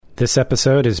This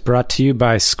episode is brought to you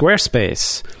by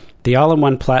Squarespace, the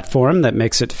all-in-one platform that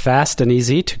makes it fast and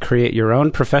easy to create your own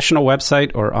professional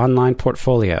website or online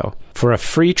portfolio. For a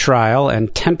free trial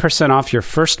and 10% off your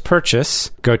first purchase,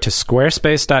 go to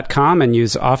squarespace.com and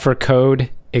use offer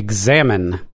code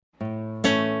EXAMINE.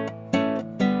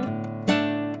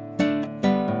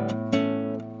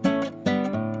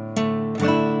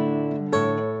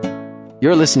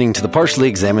 You're listening to The Partially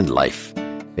Examined Life,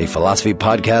 a philosophy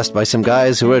podcast by some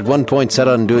guys who were at one point set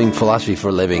on doing philosophy for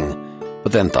a living,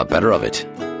 but then thought better of it.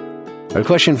 Our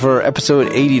question for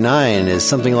episode 89 is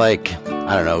something like,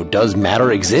 I don't know, does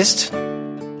matter exist?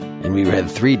 And we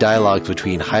read 3 dialogues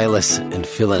between Hylas and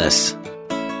Philinus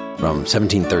from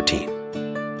 1713.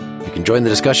 You can join the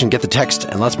discussion, get the text,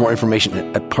 and lots more information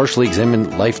at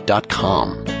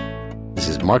partiallyexaminedlife.com. This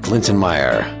is Mark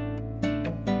Linsenmeyer,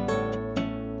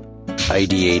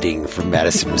 ideating from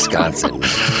Madison, Wisconsin.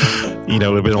 You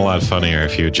know, it would have been a lot funnier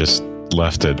if you just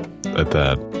left it at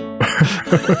that.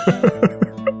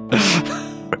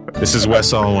 This is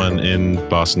Wes Alwan in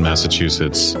Boston,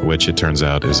 Massachusetts, which it turns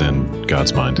out is in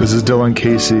God's mind. This is Dylan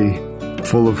Casey,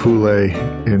 full of hule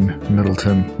in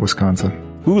Middleton, Wisconsin.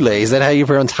 Hule, is that how you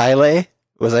pronounce Hyle?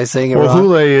 Was I saying it wrong? Well,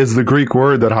 hule is the Greek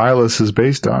word that Hylas is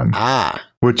based on.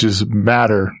 Which is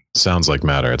matter. Sounds like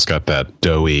matter. It's got that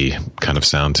doughy kind of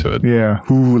sound to it. Yeah,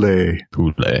 hule.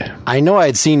 Hule. I know I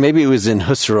had seen, maybe it was in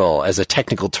Husserl as a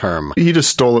technical term. He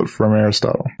just stole it from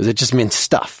Aristotle. It just means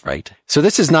stuff, right? So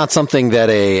this is not something that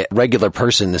a regular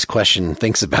person, this question,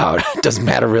 thinks about. Does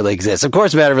matter really exist? Of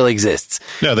course matter really exists.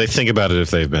 No, they think about it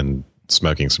if they've been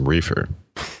smoking some reefer.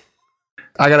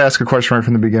 I got to ask a question right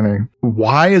from the beginning.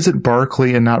 Why is it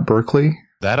Berkeley and not Berkeley?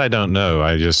 That I don't know.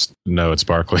 I just know it's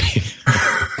Berkeley.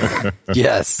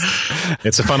 Yes.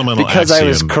 It's a fundamental because axiom. I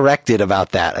was corrected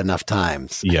about that enough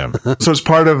times. Yeah. So it's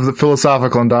part of the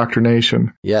philosophical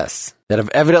indoctrination. Yes. That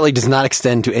evidently does not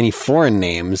extend to any foreign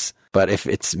names, but if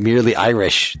it's merely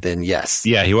Irish, then yes.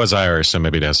 Yeah, he was Irish, so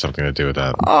maybe it has something to do with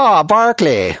that. Oh,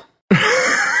 Berkeley.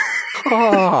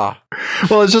 Oh.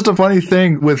 Well, it's just a funny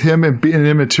thing with him and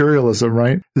immaterialism,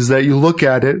 right? Is that you look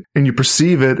at it and you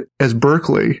perceive it as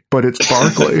Berkeley, but it's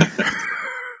Berkeley.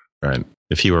 Right.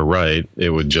 If he were right, it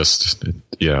would just,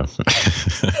 yeah.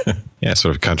 Yeah,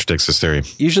 sort of contradicts his theory.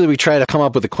 Usually we try to come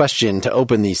up with a question to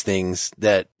open these things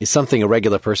that is something a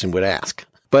regular person would ask.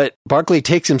 But Berkeley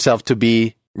takes himself to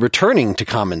be returning to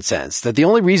common sense, that the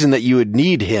only reason that you would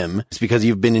need him is because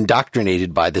you've been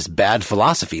indoctrinated by this bad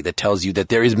philosophy that tells you that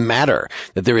there is matter,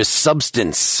 that there is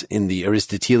substance in the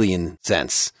Aristotelian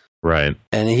sense. Right.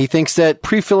 And he thinks that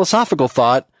pre-philosophical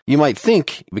thought, you might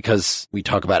think, because we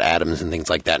talk about atoms and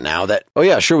things like that now, that, oh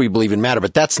yeah, sure, we believe in matter,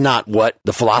 but that's not what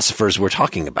the philosophers were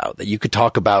talking about. That you could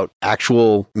talk about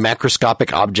actual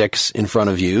macroscopic objects in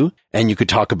front of you, and you could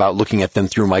talk about looking at them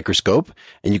through a microscope,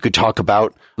 and you could talk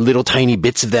about little tiny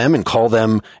bits of them and call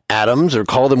them atoms or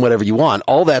call them whatever you want.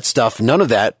 All that stuff, none of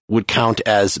that would count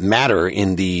as matter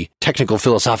in the technical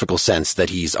philosophical sense that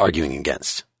he's arguing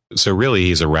against. So really,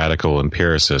 he's a radical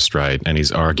empiricist, right? And he's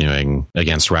arguing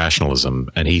against rationalism.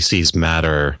 And he sees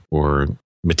matter or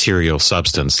material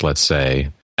substance, let's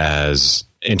say, as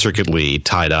intricately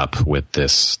tied up with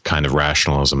this kind of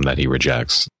rationalism that he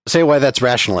rejects. Say why that's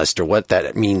rationalist or what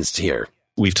that means here.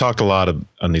 We've talked a lot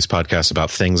on these podcasts about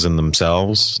things in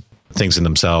themselves. Things in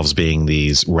themselves being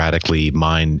these radically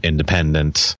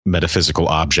mind-independent metaphysical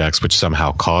objects which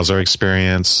somehow cause our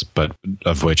experience, but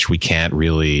of which we can't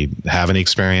really have any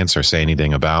experience or say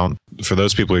anything about. For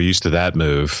those people who are used to that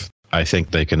move, I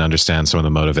think they can understand some of the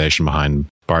motivation behind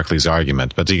Berkeley's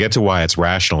argument. But to get to why it's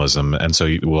rationalism, and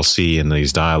so we'll see in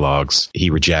these dialogues, he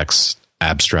rejects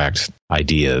abstract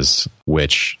ideas,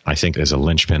 which I think is a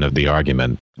linchpin of the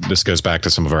argument. This goes back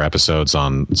to some of our episodes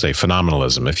on, say,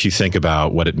 phenomenalism. If you think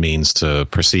about what it means to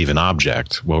perceive an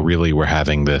object, well, really, we're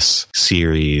having this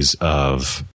series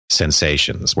of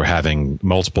sensations. We're having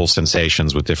multiple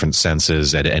sensations with different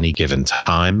senses at any given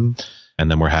time,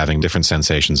 and then we're having different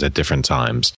sensations at different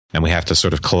times. And we have to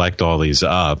sort of collect all these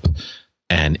up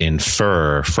and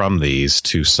infer from these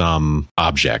to some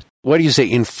object. Why do you say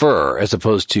infer as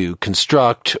opposed to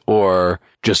construct or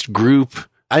just group?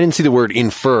 I didn't see the word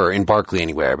infer in Berkeley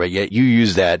anywhere, but yet you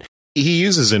use that. He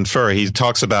uses infer. He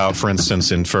talks about, for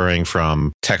instance, inferring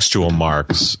from textual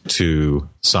marks to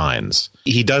signs.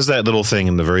 He does that little thing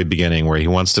in the very beginning where he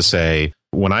wants to say,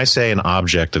 when I say an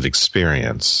object of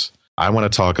experience, I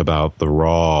want to talk about the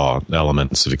raw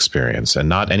elements of experience and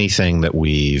not anything that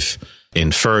we've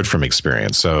inferred from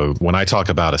experience. So when I talk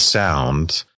about a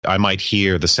sound, I might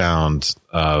hear the sound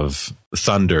of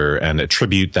thunder and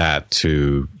attribute that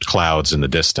to clouds in the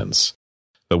distance.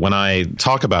 But when I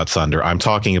talk about thunder, I'm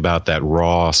talking about that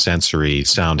raw sensory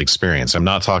sound experience. I'm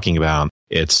not talking about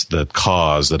it's the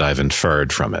cause that I've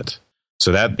inferred from it.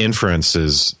 So that inference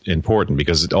is important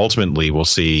because ultimately we'll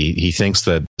see he thinks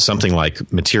that something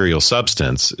like material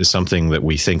substance is something that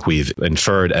we think we've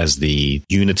inferred as the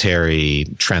unitary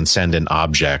transcendent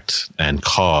object and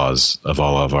cause of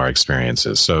all of our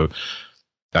experiences. So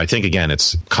I think, again,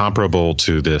 it's comparable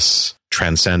to this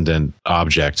transcendent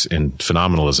object in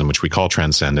phenomenalism, which we call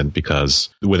transcendent because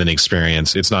with an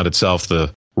experience, it's not itself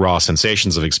the raw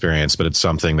sensations of experience, but it's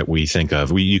something that we think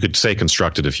of. You could say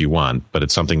constructed if you want, but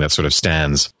it's something that sort of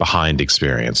stands behind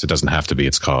experience. It doesn't have to be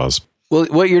its cause. Well,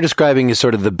 what you're describing is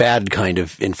sort of the bad kind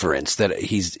of inference that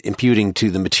he's imputing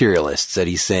to the materialists, that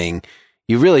he's saying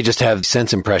you really just have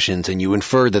sense impressions and you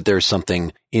infer that there's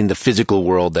something in the physical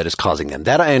world that is causing them.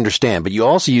 That I understand, but you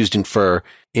also used infer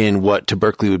in what to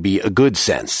Berkeley would be a good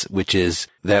sense, which is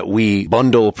that we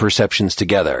bundle perceptions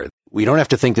together. We don't have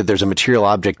to think that there's a material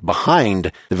object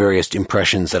behind the various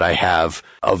impressions that I have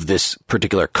of this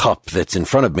particular cup that's in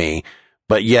front of me,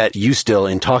 but yet you still,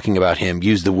 in talking about him,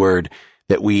 use the word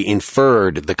that we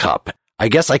inferred the cup. I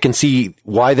guess I can see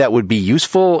why that would be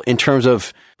useful in terms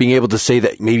of being able to say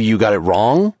that maybe you got it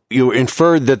wrong. You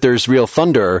inferred that there's real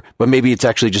thunder, but maybe it's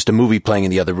actually just a movie playing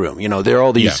in the other room. You know, there are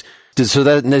all these. Yeah. So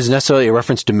that is necessarily a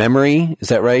reference to memory. Is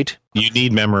that right? You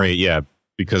need memory, yeah.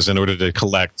 Because in order to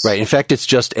collect... Right. In fact, it's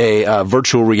just a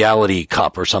virtual reality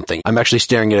cup or something. I'm actually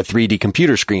staring at a 3D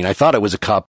computer screen. I thought it was a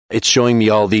cup. It's showing me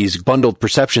all these bundled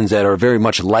perceptions that are very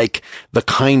much like the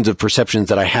kinds of perceptions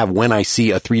that I have when I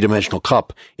see a three-dimensional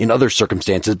cup in other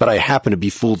circumstances, but I happen to be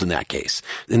fooled in that case.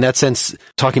 In that sense,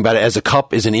 talking about it as a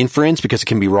cup is an inference because it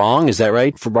can be wrong. Is that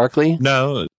right for Berkeley?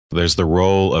 No. There's the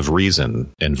role of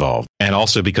reason involved. And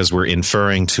also because we're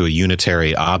inferring to a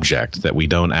unitary object that we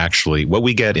don't actually, what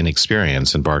we get in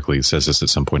experience, and Berkeley says this at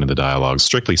some point in the dialogue,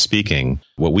 strictly speaking,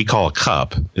 what we call a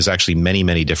cup is actually many,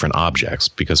 many different objects,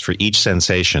 because for each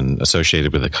sensation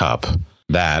associated with a cup,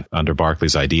 that, under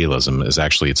Berkeley's idealism, is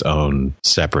actually its own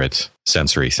separate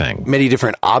sensory thing. Many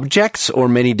different objects or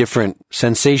many different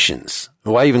sensations?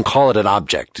 Why even call it an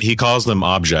object? He calls them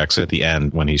objects at the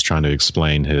end when he's trying to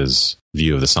explain his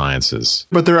view of the sciences.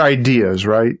 But they're ideas,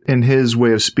 right? In his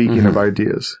way of speaking of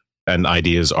ideas. And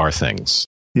ideas are things.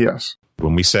 Yes.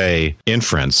 When we say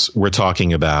inference, we're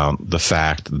talking about the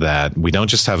fact that we don't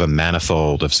just have a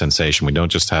manifold of sensation. We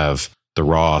don't just have the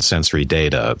raw sensory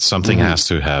data. Something has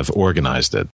to have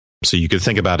organized it. So you could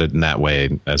think about it in that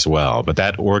way as well. But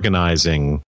that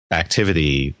organizing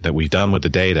activity that we've done with the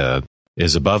data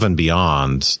is above and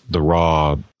beyond the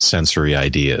raw sensory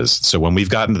ideas. So when we've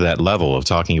gotten to that level of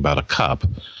talking about a cup,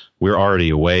 we're already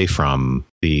away from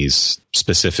these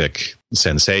specific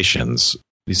sensations.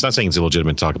 He's not saying it's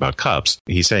illegitimate to talk about cups.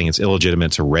 He's saying it's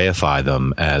illegitimate to reify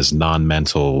them as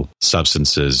non-mental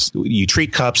substances. You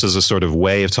treat cups as a sort of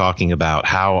way of talking about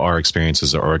how our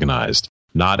experiences are organized,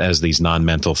 not as these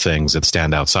non-mental things that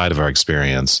stand outside of our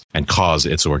experience and cause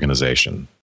its organization.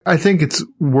 I think it's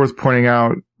worth pointing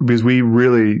out, because we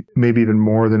really, maybe even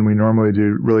more than we normally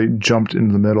do, really jumped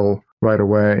into the middle right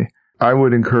away. I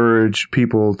would encourage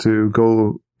people to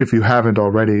go, if you haven't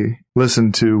already,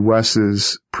 listen to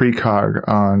Wes's precog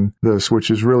on this,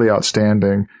 which is really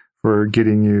outstanding for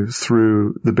getting you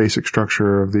through the basic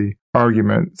structure of the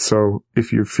argument. So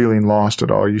if you're feeling lost at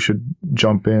all, you should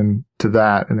jump in to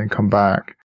that and then come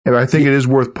back. And I think it is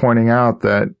worth pointing out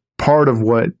that part of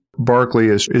what Berkeley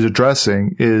is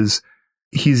addressing is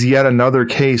he's yet another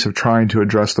case of trying to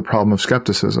address the problem of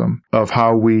skepticism, of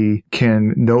how we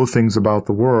can know things about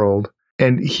the world.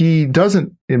 And he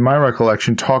doesn't, in my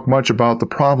recollection, talk much about the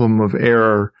problem of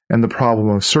error and the problem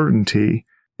of certainty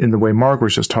in the way Mark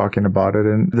was just talking about it.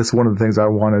 And that's one of the things I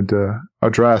wanted to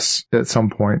address at some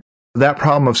point. That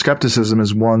problem of skepticism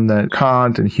is one that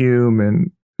Kant and Hume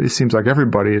and it seems like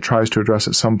everybody tries to address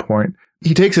at some point.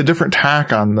 He takes a different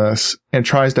tack on this and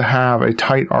tries to have a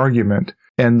tight argument.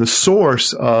 And the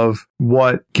source of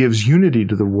what gives unity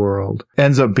to the world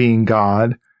ends up being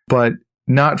God, but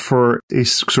not for a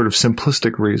sort of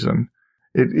simplistic reason.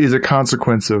 It is a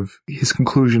consequence of his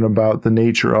conclusion about the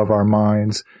nature of our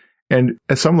minds. And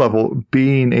at some level,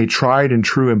 being a tried and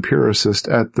true empiricist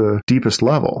at the deepest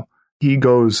level, he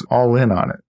goes all in on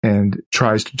it and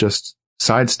tries to just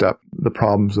sidestep the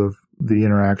problems of the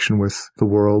interaction with the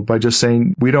world by just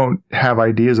saying we don't have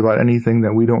ideas about anything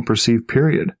that we don't perceive,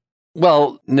 period.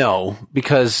 Well, no,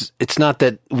 because it's not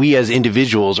that we as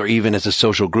individuals or even as a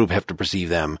social group have to perceive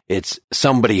them. It's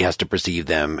somebody has to perceive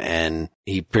them. And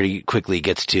he pretty quickly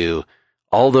gets to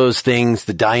all those things,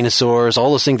 the dinosaurs,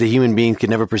 all those things that human beings could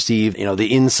never perceive,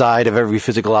 the inside of every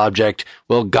physical object.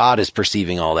 Well, God is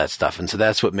perceiving all that stuff. And so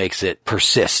that's what makes it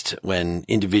persist when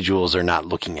individuals are not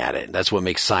looking at it. That's what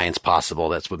makes science possible.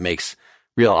 That's what makes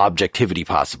real objectivity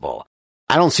possible.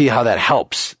 I don't see how that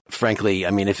helps, frankly.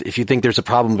 I mean, if you think there's a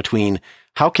problem between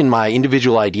how can my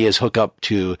individual ideas hook up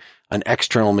to an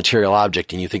external material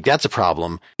object, and you think that's a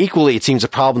problem, equally it seems a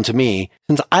problem to me,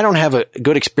 since I don't have a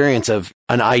good experience of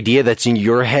an idea that's in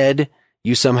your head.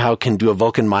 You somehow can do a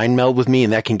Vulcan mind meld with me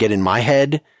and that can get in my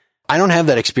head. I don't have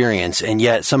that experience, and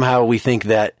yet somehow we think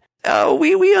that,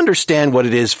 we understand what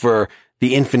it is for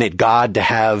the infinite God to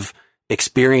have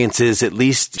experiences, at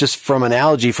least just from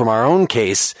analogy from our own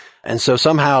case. And so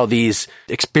somehow these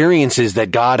experiences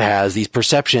that God has, these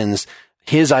perceptions,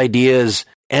 his ideas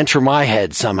enter my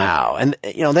head somehow. And,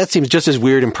 that seems just as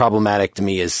weird and problematic to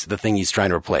me as the thing he's trying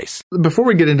to replace. Before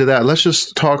we get into that, let's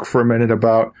just talk for a minute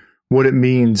about what it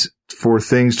means for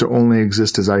things to only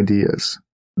exist as ideas.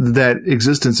 That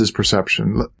existence is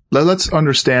perception. Let's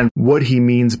understand what he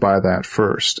means by that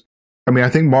first. I mean, I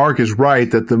think Mark is right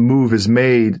that the move is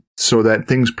made so that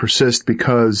things persist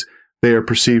because they are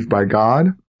perceived by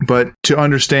God. But to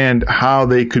understand how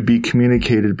they could be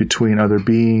communicated between other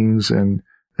beings and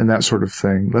that sort of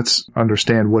thing, let's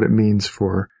understand what it means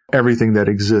for everything that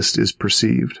exists is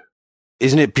perceived.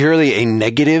 Isn't it purely a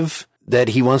negative that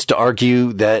he wants to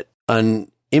argue that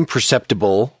an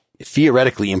imperceptible,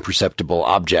 theoretically imperceptible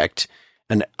object,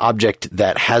 an object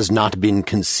that has not been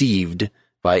conceived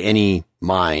by any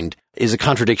mind, is a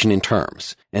contradiction in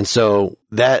terms? And so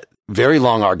that very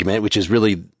long argument, which is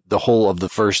really the whole of the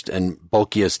first and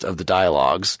bulkiest of the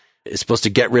dialogues, is supposed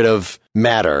to get rid of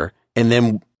matter, and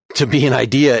then to be an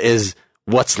idea is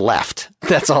what's left.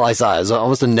 That's all I saw. It's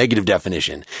almost a negative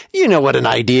definition. You know what an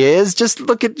idea is. Just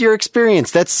look at your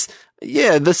experience. That's,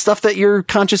 the stuff that you're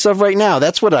conscious of right now.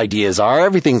 That's what ideas are.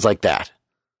 Everything's like that.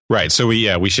 Right. So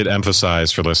we should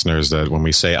emphasize for listeners that when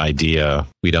we say idea,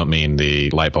 we don't mean the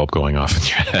light bulb going off in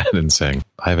your head and saying,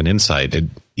 I have an insight.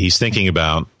 He's thinking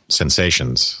about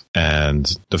sensations.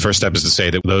 And the first step is to say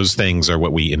that those things are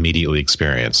what we immediately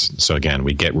experience. So again,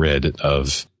 we get rid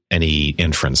of any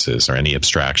inferences or any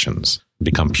abstractions,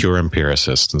 become pure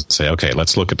empiricists and say, okay,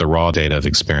 let's look at the raw data of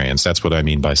experience. That's what I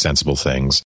mean by sensible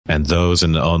things. And those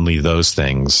and only those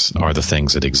things are the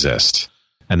things that exist.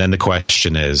 And then the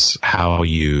question is how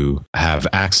you have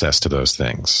access to those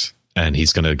things. And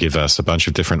he's going to give us a bunch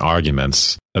of different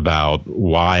arguments about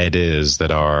why it is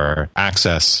that our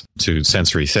access to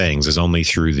sensory things is only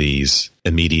through these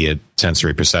immediate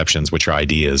sensory perceptions, which are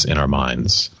ideas in our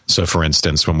minds. So, for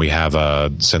instance, when we have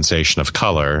a sensation of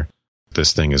color,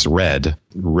 this thing is red.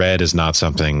 Red is not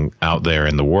something out there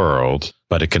in the world,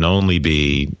 but it can only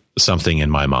be something in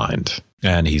my mind.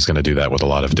 And he's going to do that with a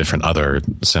lot of different other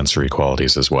sensory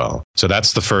qualities as well. So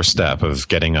that's the first step of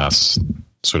getting us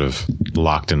sort of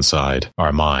locked inside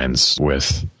our minds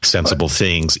with sensible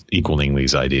things equaling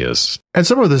these ideas. And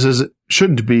some of this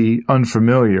shouldn't be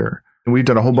unfamiliar. We've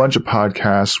done a whole bunch of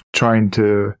podcasts trying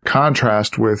to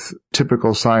contrast with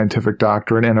typical scientific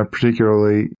doctrine and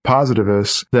particularly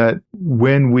positivists that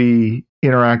when we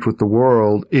interact with the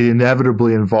world, it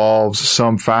inevitably involves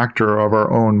some factor of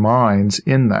our own minds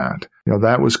in that.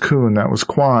 That was Kuhn, that was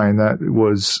Quine, that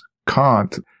was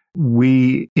Kant.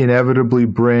 We inevitably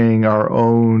bring our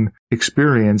own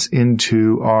experience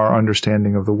into our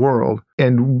understanding of the world.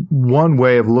 And one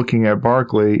way of looking at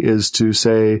Berkeley is to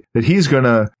say that he's going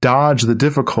to dodge the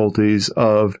difficulties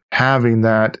of having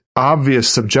that obvious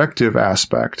subjective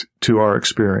aspect to our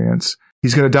experience.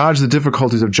 He's going to dodge the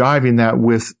difficulties of jiving that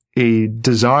with a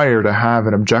desire to have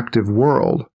an objective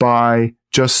world by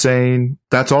just saying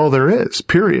that's all there is,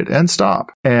 period, end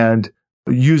stop. And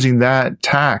using that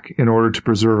tack in order to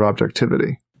preserve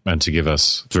objectivity. And to give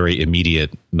us very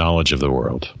immediate knowledge of the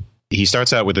world. He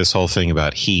starts out with this whole thing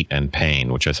about heat and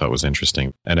pain, which I thought was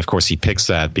interesting. And of course, he picks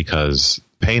that because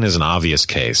pain is an obvious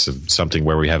case of something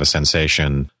where we have a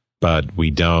sensation, but we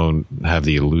don't have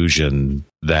the illusion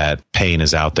that pain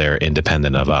is out there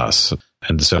independent of us.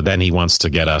 And so then he wants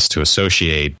to get us to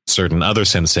associate certain other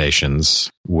sensations,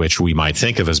 which we might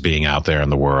think of as being out there in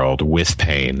the world, with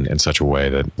pain in such a way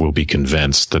that we'll be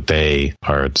convinced that they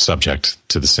are subject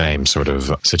to the same sort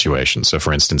of situation. So,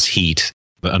 for instance, heat,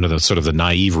 under the sort of the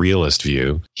naive realist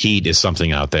view, heat is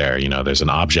something out there. There's an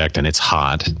object and it's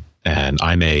hot, and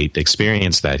I may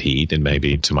experience that heat and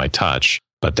maybe to my touch,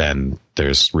 but then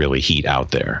there's really heat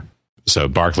out there. So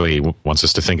Berkeley wants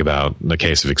us to think about the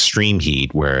case of extreme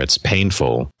heat where it's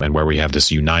painful and where we have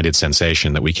this united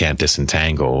sensation that we can't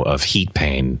disentangle of heat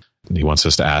pain. He wants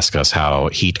us to ask us how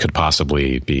heat could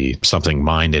possibly be something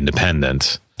mind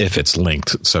independent if it's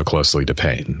linked so closely to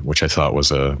pain, which I thought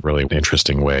was a really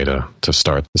interesting way to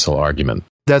start this whole argument.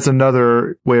 That's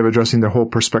another way of addressing the whole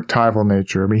perspectival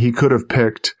nature. I mean, he could have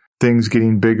picked things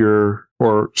getting bigger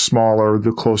or smaller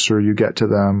the closer you get to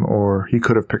them, or he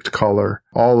could have picked color,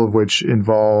 all of which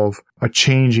involve a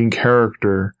changing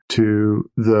character to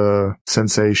the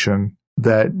sensation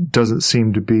that doesn't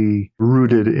seem to be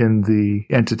rooted in the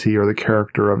entity or the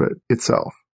character of it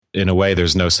itself. In a way,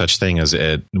 there's no such thing as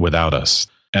it without us.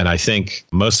 And I think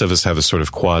most of us have a sort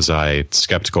of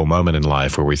quasi-skeptical moment in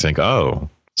life where we think, oh,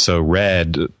 so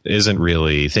red isn't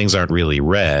really, things aren't really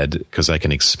red because I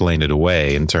can explain it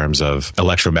away in terms of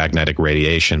electromagnetic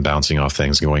radiation bouncing off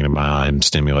things, going to my eye,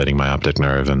 stimulating my optic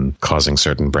nerve and causing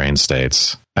certain brain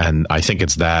states. And I think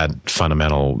it's that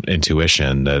fundamental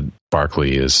intuition that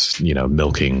Berkeley is,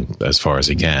 milking as far as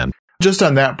he can. Just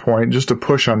on that point, just to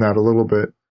push on that a little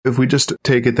bit, if we just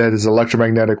take it that as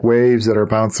electromagnetic waves that are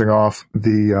bouncing off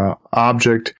the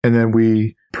object and then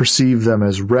we perceive them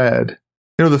as red,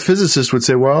 the physicist would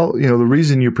say, well, the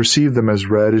reason you perceive them as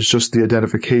red is just the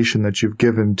identification that you've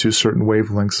given to certain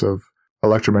wavelengths of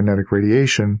electromagnetic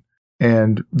radiation.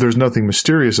 And there's nothing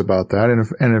mysterious about that.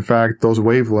 And in fact, those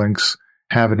wavelengths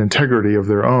have an integrity of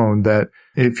their own that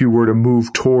if you were to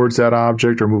move towards that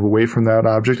object or move away from that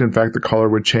object, in fact, the color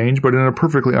would change, but in a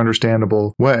perfectly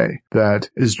understandable way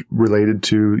that is related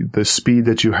to the speed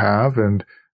that you have and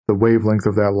the wavelength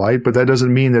of that light. But that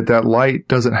doesn't mean that light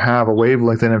doesn't have a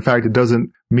wavelength. And in fact, it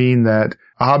doesn't mean that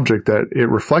object that it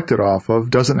reflected off of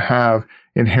doesn't have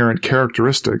inherent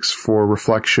characteristics for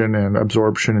reflection and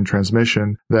absorption and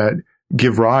transmission that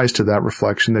give rise to that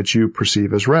reflection that you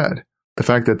perceive as red. The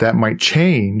fact that might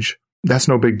change, that's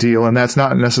no big deal. And that's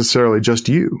not necessarily just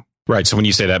you. Right. So when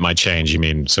you say that might change, you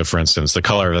mean, so for instance, the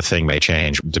color of a thing may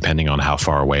change depending on how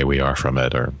far away we are from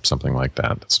it or something like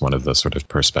that. That's one of the sort of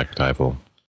perspectival.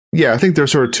 Yeah, I think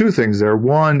there's sort of two things there.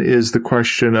 One is the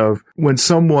question of when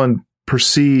someone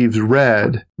perceives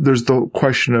red, there's the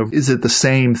question of, is it the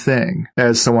same thing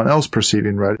as someone else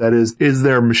perceiving red? That is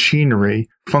their machinery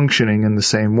functioning in the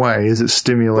same way? Is it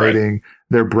stimulating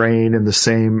their brain in the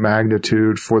same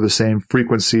magnitude for the same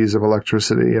frequencies of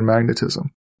electricity and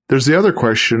magnetism? There's the other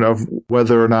question of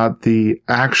whether or not the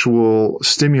actual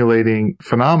stimulating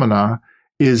phenomena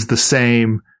is the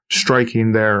same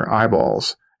striking their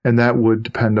eyeballs. And that would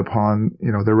depend upon,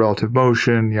 their relative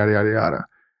motion, yada, yada, yada.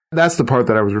 That's the part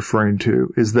that I was referring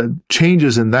to, is that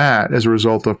changes in that as a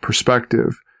result of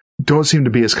perspective don't seem to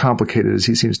be as complicated as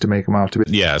he seems to make them out to be.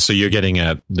 Yeah, so you're getting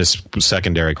at this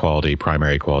secondary quality,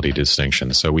 primary quality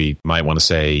distinction. So we might want to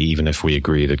say, even if we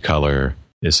agree that color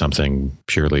is something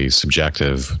purely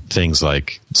subjective, things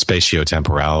like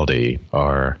spatiotemporality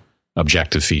are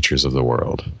objective features of the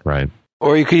world, right?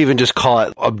 Or you could even just call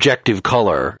it objective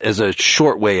color as a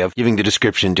short way of giving the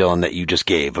description, Dylan, that you just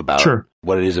gave about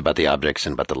what it is about the objects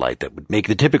and about the light that would make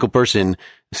the typical person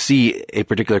see a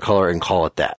particular color and call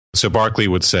it that. So Berkeley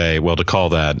would say, well, to call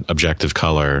that objective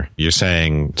color, you're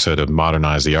saying, so to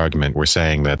modernize the argument, we're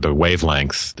saying that the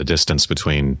wavelength, the distance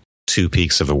between two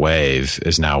peaks of a wave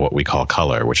is now what we call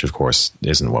color, which of course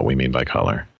isn't what we mean by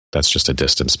color. That's just a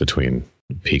distance between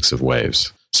peaks of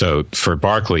waves. So for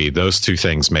Berkeley, those two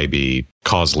things may be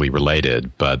causally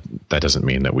related, but that doesn't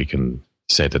mean that we can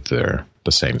say that they're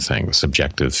the same thing, the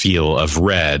subjective feel of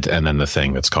red and then the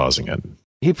thing that's causing it.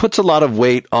 He puts a lot of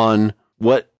weight on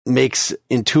what makes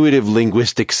intuitive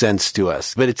linguistic sense to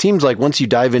us. But it seems like once you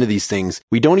dive into these things,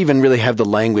 we don't even really have the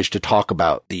language to talk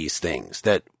about these things.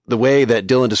 That the way that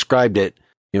Dylan described it,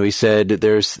 he said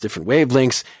there's different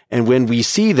wavelengths, and when we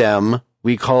see them,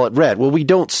 we call it red. Well, we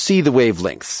don't see the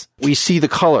wavelengths. We see the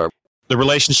color. The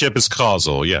relationship is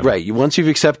causal, yeah. Right. Once you've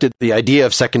accepted the idea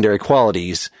of secondary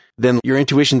qualities, then your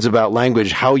intuitions about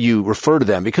language, how you refer to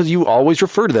them, because you always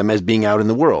refer to them as being out in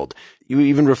the world. You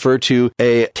even refer to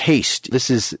a taste. This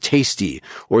is tasty,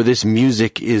 or this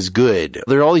music is good.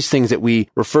 There are all these things that we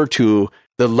refer to.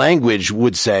 The language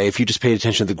would say, if you just paid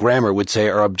attention to the grammar, would say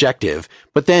are objective.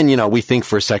 But then, we think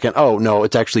for a second, oh, no,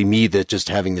 it's actually me that's just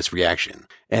having this reaction.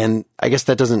 And I guess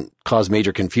that doesn't cause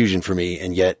major confusion for me.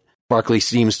 And yet Berkeley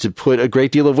seems to put a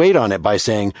great deal of weight on it by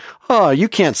saying, oh, you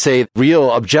can't say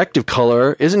real objective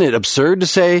color. Isn't it absurd to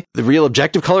say the real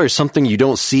objective color is something you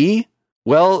don't see?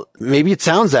 Well, maybe it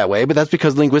sounds that way, but that's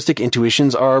because linguistic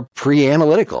intuitions are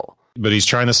pre-analytical. But he's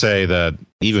trying to say that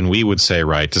even we would say,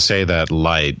 right, to say that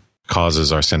light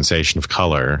causes our sensation of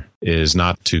color is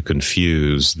not to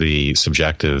confuse the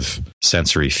subjective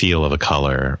sensory feel of a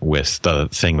color with the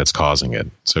thing that's causing it.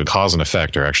 So cause and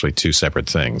effect are actually two separate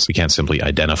things. We can't simply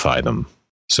identify them.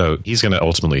 So he's going to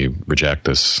ultimately reject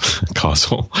this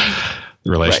causal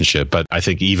relationship. But I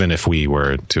think even if we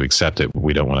were to accept it,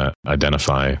 we don't want to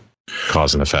identify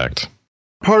cause and effect.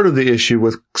 Part of the issue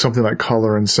with something like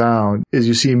color and sound is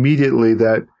you see immediately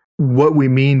that what we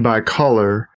mean by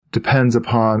color depends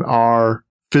upon our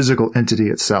physical entity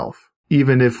itself.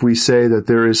 Even if we say that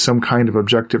there is some kind of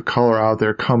objective color out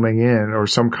there coming in or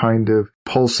some kind of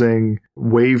pulsing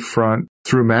wavefront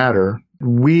through matter,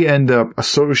 we end up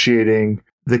associating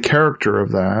the character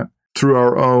of that through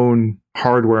our own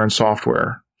hardware and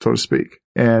software, so to speak.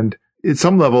 And at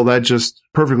some level, that just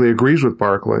perfectly agrees with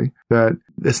Berkeley, that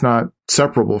it's not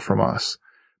separable from us.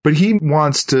 But he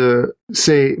wants to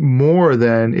say more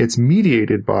than it's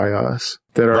mediated by us.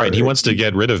 Right. He wants to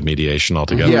get rid of mediation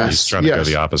altogether. Yes, he's trying to go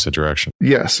the opposite direction.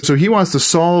 Yes. So he wants to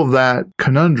solve that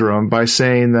conundrum by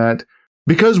saying that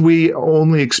because we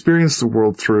only experience the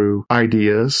world through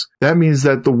ideas, that means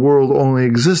that the world only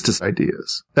exists as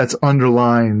ideas. That's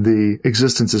underlying the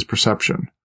existence as perception.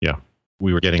 Yeah.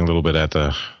 We were getting a little bit at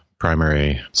the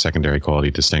primary, secondary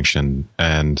quality distinction.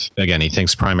 And again, he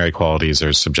thinks primary qualities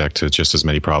are subject to just as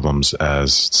many problems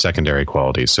as secondary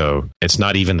qualities. So it's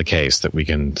not even the case that we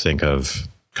can think of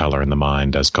color in the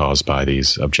mind as caused by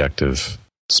these objective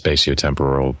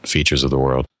spatiotemporal features of the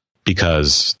world,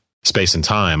 because space and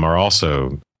time are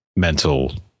also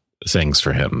mental things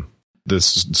for him. The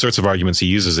sorts of arguments he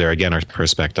uses there, again, are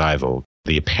perspectival.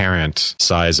 The apparent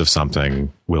size of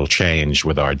something will change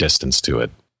with our distance to it.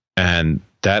 And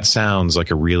that sounds like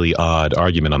a really odd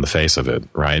argument on the face of it,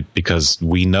 right? Because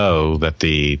we know that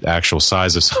the actual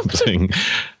size of something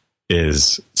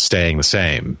is staying the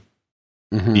same,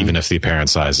 even if the apparent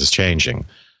size is changing.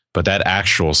 But that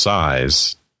actual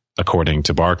size, according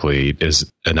to Berkeley, is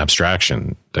an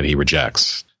abstraction that he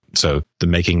rejects. So the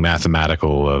making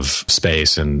mathematical of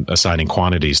space and assigning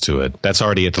quantities to it, that's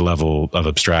already at the level of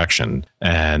abstraction.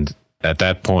 And at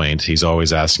that point, he's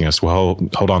always asking us, well,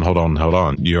 hold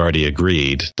on. You already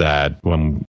agreed that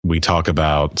when we talk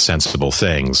about sensible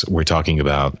things, we're talking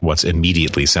about what's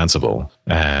immediately sensible.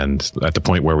 And at the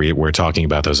point where we're talking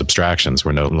about those abstractions,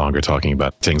 we're no longer talking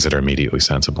about things that are immediately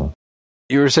sensible.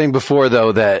 You were saying before,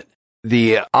 though, that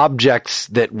the objects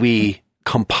that we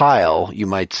compile, you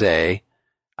might say,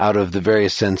 out of the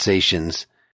various sensations,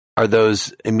 are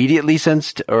those immediately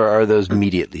sensed or are those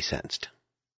mediately sensed?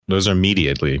 Those are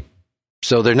immediately.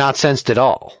 So they're not sensed at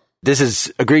all. This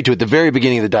is agreed to at the very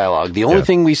beginning of the dialogue. The only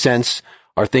thing we sense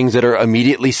are things that are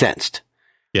immediately sensed.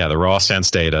 Yeah, the raw sense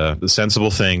data, the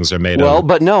sensible things are made Well, of.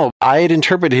 but no, I had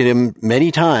interpreted him many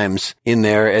times in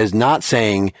there as not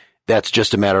saying that's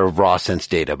just a matter of raw sense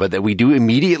data, but that we do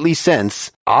immediately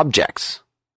sense objects.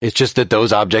 It's just that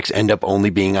those objects end up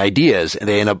only being ideas, and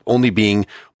they end up only being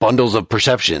bundles of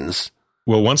perceptions.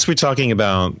 Well, once we're talking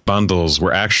about bundles,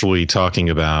 we're actually talking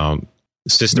about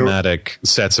systematic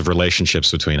sets of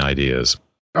relationships between ideas.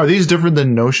 Are these different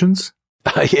than notions?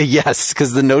 Yes,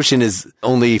 because the notion is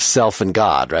only self and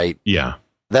God, right? Yeah.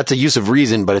 That's a use of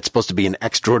reason, but it's supposed to be an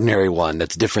extraordinary one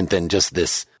that's different than just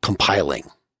this compiling.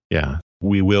 Yeah.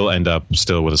 We will end up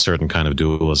still with a certain kind of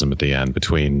dualism at the end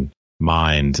between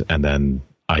mind and then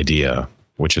idea,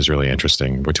 which is really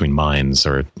interesting, between minds,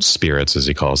 or spirits as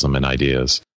he calls them, and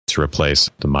ideas, to replace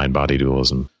the mind-body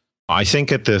dualism. I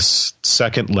think at this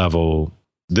second level,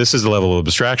 this is the level of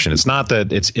abstraction. It's not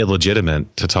that it's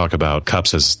illegitimate to talk about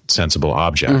cups as sensible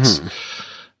objects.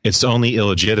 It's only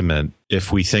illegitimate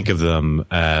if we think of them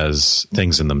as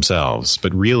things in themselves.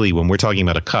 But really, when we're talking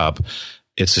about a cup,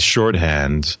 it's a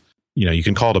shorthand. You know, you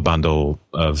can call it a bundle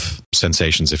of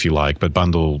sensations if you like, but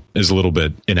bundle is a little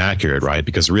bit inaccurate, right?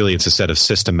 Because really it's a set of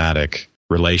systematic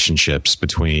relationships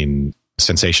between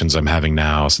sensations I'm having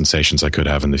now, sensations I could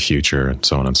have in the future, and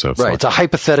so on and so forth. Right. It's a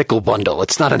hypothetical bundle.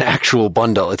 It's not an actual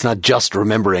bundle. It's not just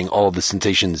remembering all the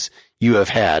sensations you have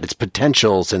had. It's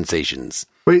potential sensations.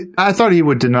 Wait, I thought he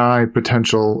would deny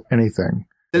potential anything.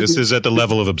 This is at the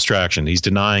level of abstraction. He's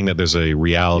denying that there's a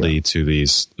reality to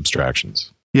these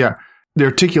abstractions. Yeah. The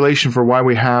articulation for why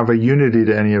we have a unity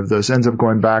to any of this ends up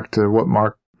going back to what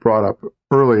Mark brought up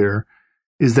earlier,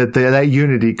 is that that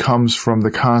unity comes from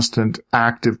the constant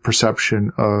active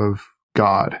perception of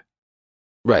God.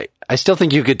 Right. I still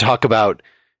think you could talk about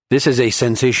this as a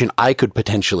sensation I could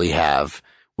potentially have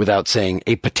without saying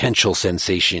a potential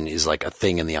sensation is like a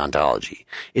thing in the ontology.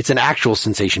 It's an actual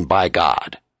sensation by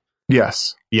God.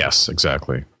 Yes. Yes,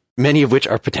 exactly. Many of which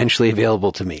are potentially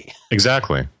available to me.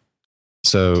 Exactly.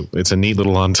 So it's a neat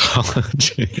little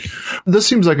ontology. This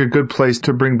seems like a good place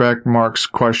to bring back Mark's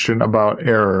question about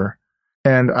error.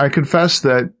 And I confess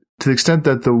that to the extent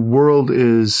that the world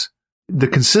is, the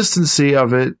consistency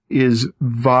of it is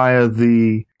via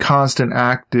the constant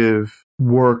active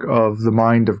work of the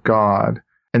mind of God,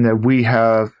 and that we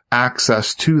have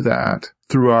access to that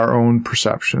through our own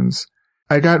perceptions,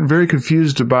 I got very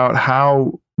confused about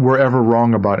how we're ever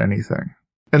wrong about anything.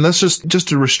 And let's just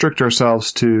to restrict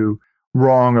ourselves to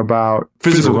wrong about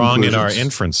physical We're wrong in conclusions. our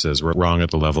inferences. We're wrong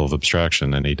at the level of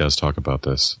abstraction, and he does talk about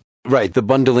this. Right, the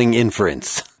bundling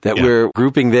inference, that Yeah. we're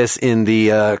grouping this in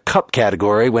the cup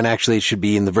category when actually it should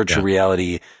be in the virtual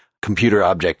reality computer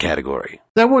object category.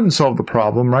 That wouldn't solve the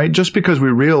problem, right? Just because we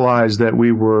realized that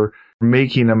we were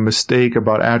making a mistake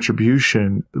about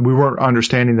attribution, we weren't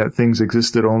understanding that things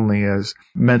existed only as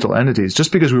mental entities.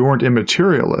 Just because we weren't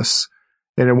immaterialists,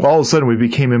 and all of a sudden we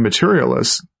became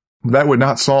immaterialists, that would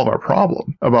not solve our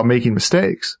problem about making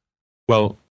mistakes.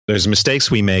 Well, there's mistakes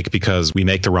we make because we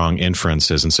make the wrong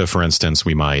inferences. And so, for instance,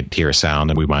 we might hear a sound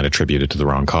and we might attribute it to the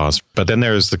wrong cause. But then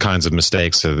there's the kinds of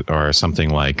mistakes that are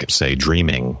something like, say,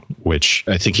 dreaming, which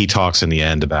I think he talks in the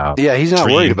end about. Yeah, he's not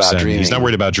worried about dreaming. He's not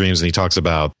worried about dreams, and he talks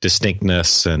about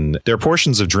distinctness. And there are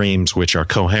portions of dreams which are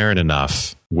coherent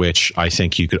enough, which I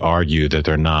think you could argue that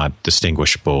they're not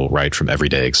distinguishable, right, from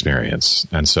everyday experience.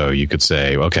 And so you could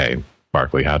say, okay,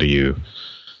 Berkeley, how do you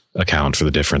account for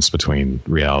the difference between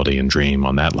reality and dream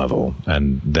on that level?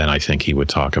 And then I think he would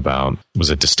talk about, was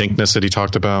it distinctness that he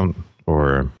talked about,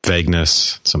 or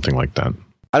vagueness, something like that?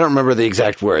 I don't remember the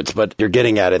exact words, but you're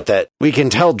getting at it, that we can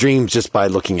tell dreams just by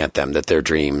looking at them, that they're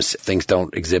dreams. Things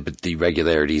don't exhibit the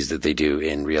regularities that they do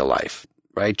in real life,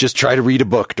 right? Just try to read a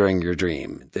book during your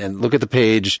dream, then look at the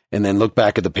page and then look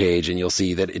back at the page and you'll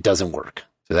see that it doesn't work.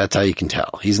 So that's how you can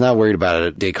tell. He's not worried about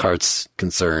it. Descartes'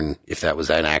 concern, if that was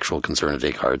an actual concern of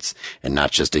Descartes and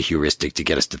not just a heuristic to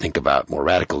get us to think about more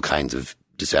radical kinds of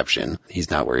deception, he's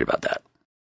not worried about that.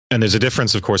 And there's a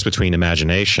difference, of course, between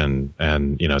imagination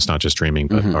and, it's not just dreaming,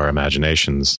 but our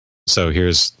imaginations. So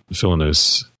here's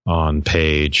Philinus on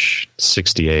page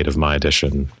 68 of my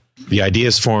edition. The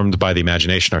ideas formed by the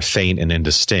imagination are faint and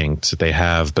indistinct. They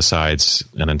have, besides,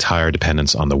 an entire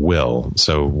dependence on the will.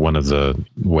 So one of the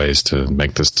ways to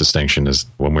make this distinction is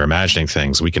when we're imagining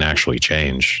things, we can actually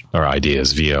change our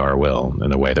ideas via our will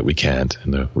in a way that we can't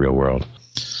in the real world.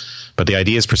 But the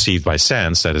ideas perceived by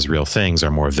sense, that is, real things,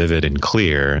 are more vivid and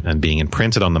clear, and being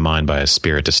imprinted on the mind by a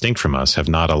spirit distinct from us, have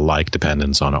not a like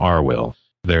dependence on our will.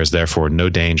 There is therefore no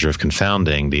danger of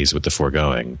confounding these with the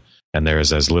foregoing. And there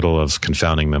is as little of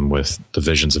confounding them with the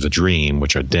visions of a dream,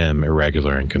 which are dim,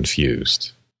 irregular, and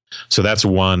confused. So that's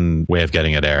one way of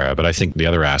getting at error. But I think the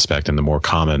other aspect and the more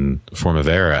common form of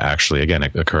error actually, again,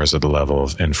 it occurs at the level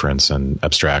of inference and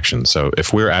abstraction. So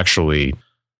if we're actually,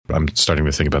 I'm starting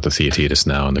to think about the Theaetetus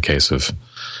now in the case of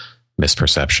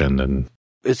misperception. And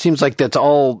it seems like that's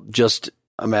all just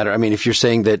a matter. I mean, if you're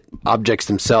saying that objects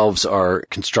themselves are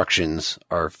constructions,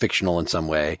 are fictional in some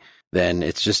way, then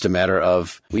it's just a matter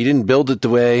of, we didn't build it the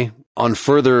way, on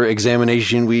further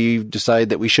examination, we decide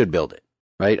that we should build it,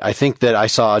 right? I think that I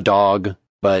saw a dog,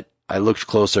 but I looked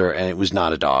closer and it was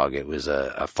not a dog. It was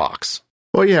a fox.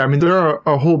 Well, yeah, I mean, there are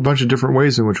a whole bunch of different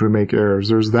ways in which we make errors.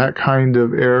 There's that kind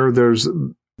of error. There's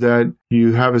that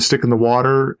you have a stick in the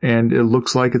water and it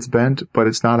looks like it's bent, but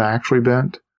it's not actually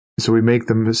bent. So we make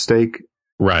the mistake.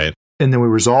 right. And then we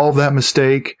resolve that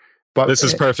mistake. But This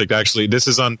is perfect, actually. This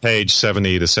is on page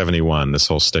 70 to 71, this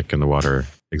whole stick in the water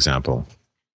example.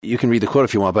 You can read the quote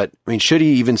if you want, but I mean, should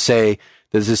he even say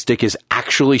that this stick is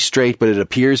actually straight, but it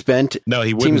appears bent? No,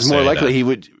 he wouldn't Seems more say likely that. he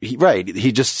would, right.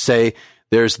 He'd just say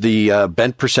there's the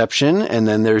bent perception and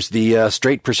then there's the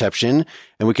straight perception.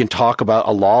 And we can talk about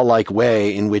a law-like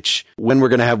way in which when we're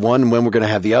going to have one and when we're going to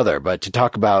have the other. But to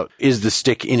talk about is the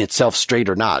stick in itself straight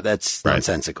or not, that's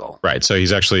nonsensical. Right. So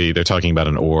they're talking about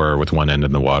an oar with one end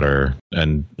in the water.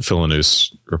 And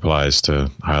Philinus replies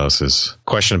to Hylas's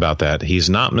question about that. He's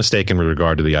not mistaken with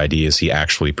regard to the ideas he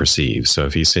actually perceives. So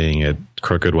if he's seeing it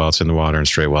crooked while it's in the water and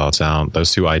straight while it's out,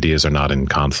 those two ideas are not in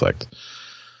conflict.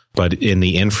 But in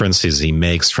the inferences he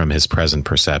makes from his present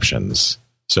perceptions.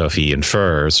 So if he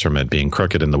infers from it being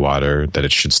crooked in the water that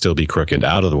it should still be crooked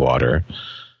out of the water,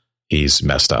 he's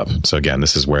messed up. So again,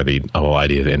 this is where the whole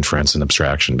idea of inference and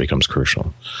abstraction becomes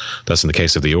crucial. Thus, in the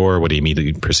case of the oar, what he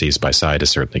immediately perceives by sight is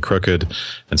certainly crooked,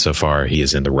 and so far he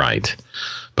is in the right.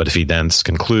 But if he thence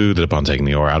conclude that upon taking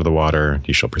the oar out of the water,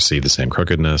 he shall perceive the same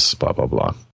crookedness, blah, blah,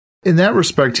 blah. in that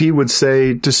respect, he would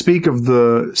say to speak of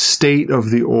the state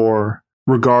of the oar,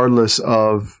 regardless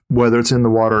of whether it's in the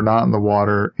water or not in the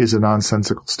water, is a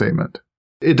nonsensical statement.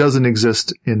 It doesn't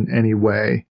exist in any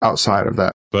way outside of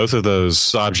that. Both of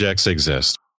those objects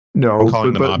exist. No, We're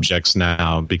calling them objects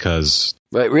now because...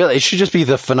 Right, really, it should just be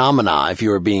the phenomena if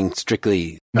you were being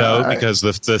strictly... No, because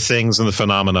the things and the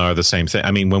phenomena are the same thing.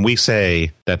 I mean, when we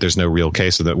say that there's no real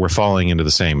case of that, we're falling into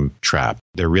the same trap.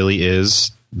 There really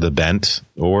is the bent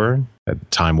oar,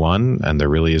 at time one, and there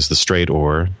really is the straight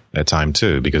oar at time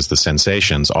two, because the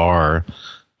sensations are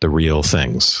the real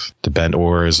things. The bent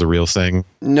oar is the real thing?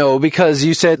 No, because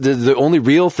you said the only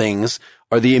real things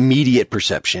are the immediate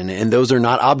perception, and those are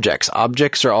not objects.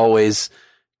 Objects are always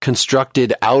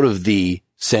constructed out of the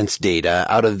sense data,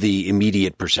 out of the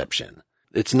immediate perception.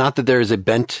 It's not that there is a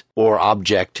bent oar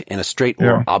object and a straight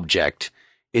oar object.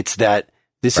 It's that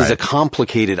this is a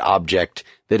complicated object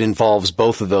that involves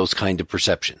both of those kind of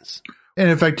perceptions. And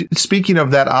in fact, speaking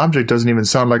of that object doesn't even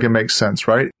sound like it makes sense,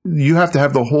 right? You have to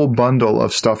have the whole bundle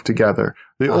of stuff together.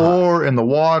 The ore and the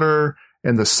water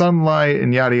and the sunlight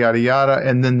and yada, yada, yada.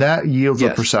 And then that yields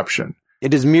a perception.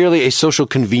 It is merely a social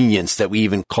convenience that we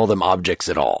even call them objects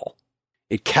at all.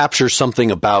 It captures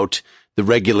something about the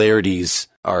regularities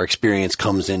our experience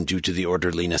comes in due to the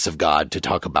orderliness of God to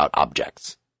talk about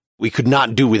objects. We could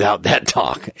not do without that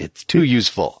talk. It's too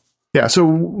useful. Yeah, so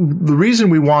the reason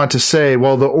we want to say,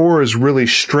 well, the ore is really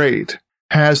straight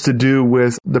has to do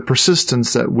with the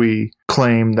persistence that we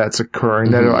claim that's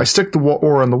occurring. That if I stick the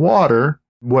ore in the water,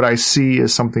 what I see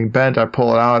is something bent. I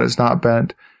pull it out, it's not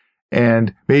bent.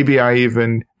 And maybe I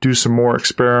even do some more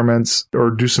experiments or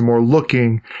do some more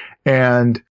looking.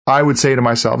 And I would say to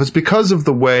myself, it's because of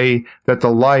the way that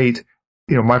the light,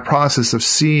 my process of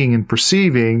seeing and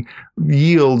perceiving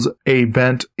yields a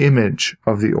bent image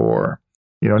of the ore.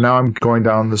 Now I'm going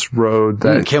down this road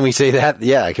that... Can we say that?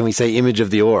 Yeah. Can we say image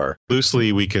of the ore?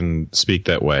 Loosely, we can speak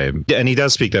that way. Yeah, and he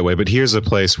does speak that way, but here's a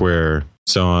place where,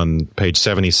 so on page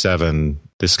 77,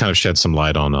 this kind of sheds some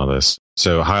light on all this.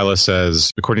 So Hylas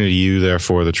says, according to you,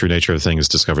 therefore, the true nature of the thing is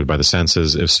discovered by the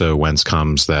senses. If so, whence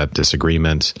comes that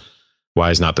disagreement?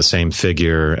 Why is not the same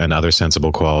figure and other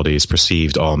sensible qualities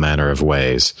perceived all manner of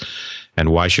ways? And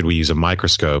why should we use a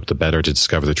microscope the better to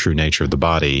discover the true nature of the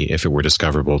body if it were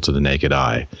discoverable to the naked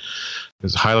eye?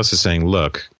 Hylas is saying,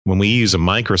 look, when we use a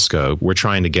microscope, we're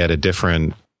trying to get a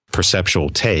different perceptual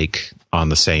take on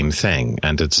the same thing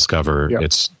and to discover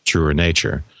its truer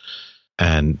nature.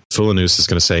 And Fulanus is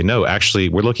going to say, no, actually,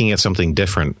 we're looking at something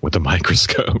different with the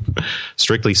microscope.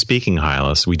 Strictly speaking,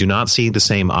 Hylas, we do not see the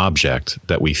same object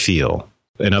that we feel.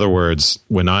 In other words,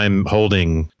 when I'm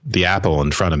holding the apple in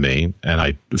front of me and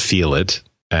I feel it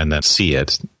and then see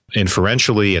it,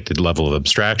 inferentially at the level of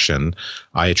abstraction,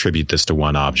 I attribute this to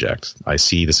one object. I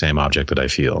see the same object that I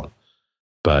feel.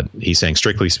 But he's saying,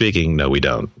 strictly speaking, no, we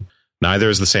don't.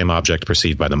 Neither is the same object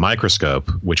perceived by the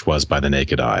microscope, which was by the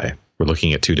naked eye. We're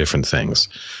looking at two different things.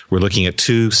 We're looking at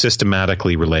two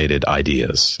systematically related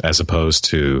ideas, as opposed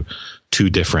to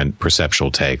two different perceptual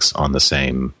takes on the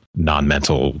same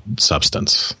non-mental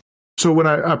substance. So when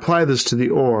I apply this to the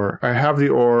ore, I have the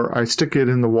ore, I stick it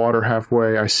in the water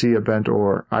halfway, I see a bent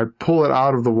ore. I pull it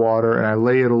out of the water and I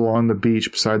lay it along the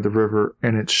beach beside the river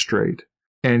and it's straight.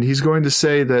 And he's going to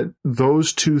say that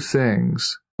those two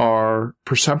things are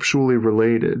perceptually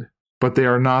related, but they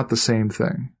are not the same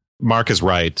thing. Mark is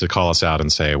right to call us out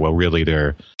and say, well, really,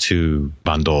 they're two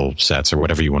bundle sets or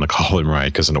whatever you want to call them,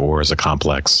 right? Because an ore is a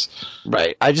complex.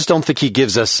 Right. I just don't think he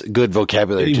gives us good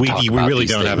vocabulary to talk about. We really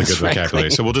don't have a good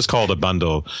vocabulary. So we'll just call it a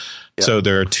bundle. Yeah. So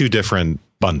there are two different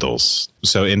bundles.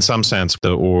 So in some sense,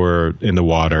 the ore in the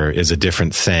water is a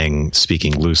different thing,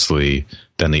 speaking loosely,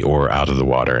 than the ore out of the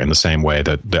water, in the same way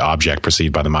that the object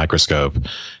perceived by the microscope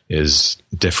is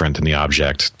different than the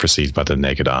object perceived by the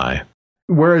naked eye.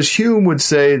 Whereas Hume would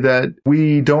say that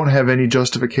we don't have any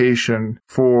justification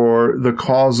for the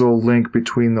causal link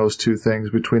between those two things,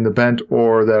 between the bent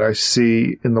ore that I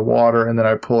see in the water and then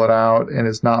I pull it out and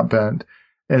it's not bent.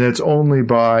 And it's only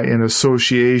by an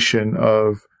association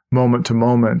of moment to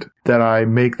moment that I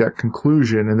make that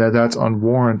conclusion and that's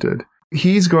unwarranted.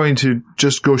 He's going to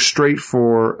just go straight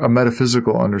for a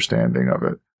metaphysical understanding of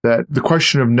it, that the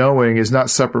question of knowing is not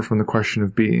separate from the question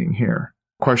of being here.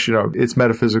 Question of its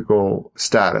metaphysical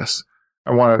status.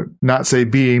 I want to not say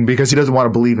being because he doesn't want to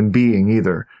believe in being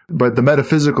either, but the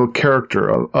metaphysical character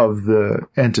of the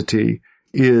entity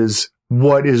is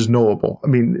what is knowable. I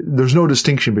mean, there's no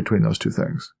distinction between those two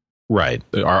things. Right.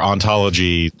 Our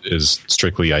ontology is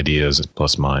strictly ideas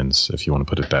plus minds, if you want to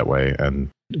put it that way.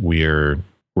 And we're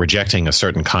rejecting a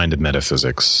certain kind of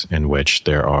metaphysics in which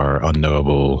there are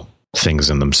unknowable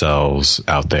things in themselves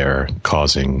out there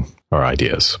causing our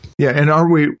ideas. Yeah, and are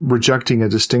we rejecting a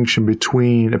distinction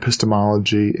between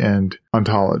epistemology and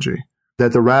ontology?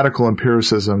 That the radical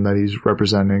empiricism that he's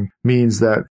representing means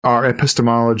that our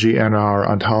epistemology and our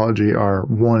ontology are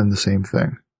one and the same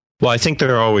thing. Well, I think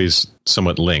they're always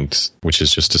somewhat linked, which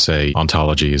is just to say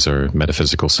ontologies are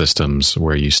metaphysical systems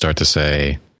where you start to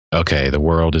say, okay, the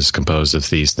world is composed of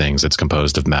these things. It's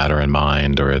composed of matter and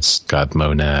mind, or it's got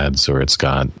monads, or it's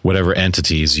got whatever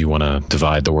entities you want to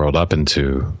divide the world up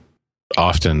into.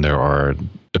 often there are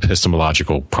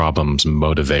epistemological problems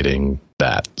motivating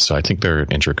that. So I think they're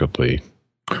intricately,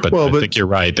 but I think you're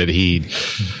right that he,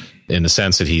 in the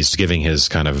sense that he's giving his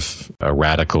kind of a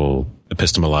radical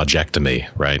epistemologectomy,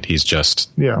 right? He's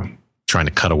just trying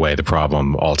to cut away the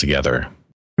problem altogether.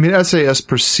 I mean, esse est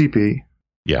percipi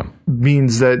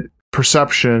means that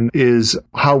perception is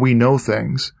how we know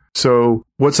things. So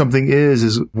what something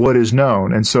is what is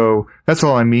known. And so that's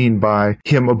all I mean by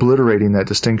him obliterating that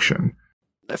distinction.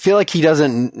 I feel like he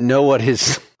doesn't know what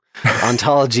his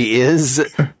ontology is,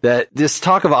 that this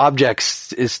talk of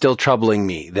objects is still troubling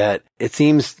me, that it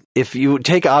seems if you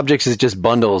take objects as just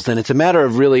bundles, then it's a matter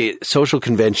of really social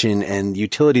convention and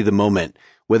utility of the moment,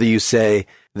 whether you say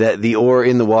that the ore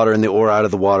in the water and the ore out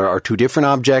of the water are two different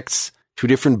objects, two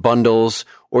different bundles,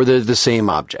 or they're the same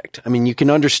object. I mean, you can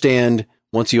understand,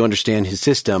 once you understand his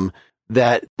system,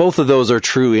 that both of those are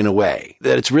true in a way,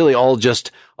 that it's really all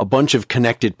just a bunch of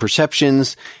connected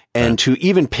perceptions, and to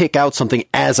even pick out something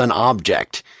as an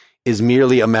object is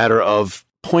merely a matter of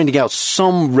pointing out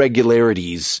some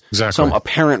regularities, some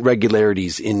apparent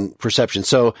regularities in perception.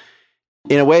 So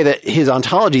in a way that his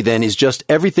ontology then is just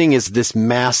everything is this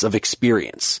mass of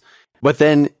experience. But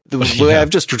then the way I've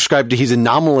just described it, he's a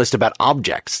nominalist about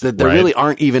objects, that there really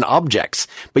aren't even objects.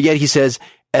 But yet he says,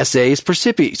 esse est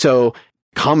percipi. So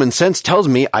common sense tells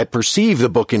me I perceive the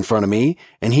book in front of me,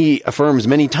 and he affirms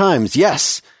many times,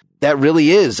 yes, that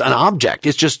really is an object.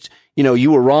 It's just,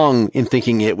 you were wrong in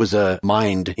thinking it was a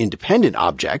mind-independent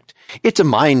object. It's a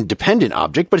mind-dependent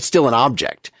object, but it's still an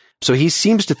object. So he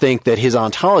seems to think that his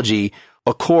ontology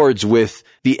accords with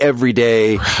the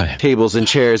everyday tables and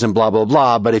chairs and blah, blah,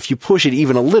 blah. But if you push it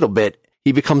even a little bit,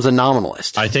 he becomes a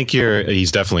nominalist. I think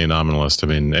he's definitely a nominalist. I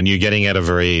mean, and you're getting at a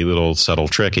very little subtle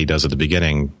trick he does at the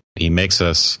beginning. He makes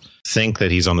us think that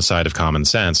he's on the side of common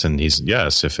sense. And if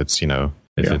it's,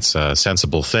 it's a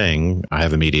sensible thing, I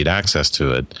have immediate access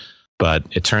to it. But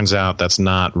it turns out that's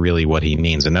not really what he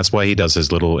means. And that's why he does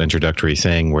his little introductory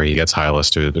thing where he gets Hylas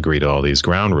to agree to all these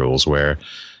ground rules where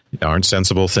aren't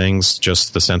sensible things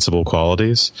just the sensible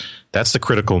qualities? That's the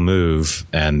critical move.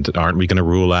 And aren't we going to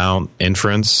rule out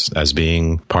inference as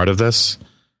being part of this?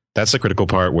 That's the critical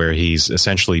part where he's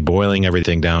essentially boiling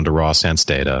everything down to raw sense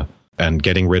data and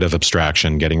getting rid of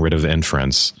abstraction, getting rid of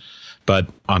inference. But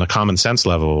on a common sense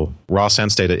level, raw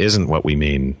sense data isn't what we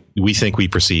mean. We think we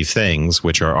perceive things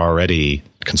which are already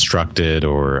constructed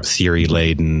or theory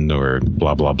laden or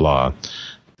blah, blah, blah.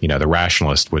 The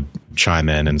rationalist would chime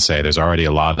in and say there's already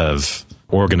a lot of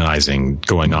organizing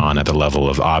going on at the level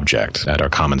of object, at our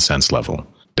common sense level.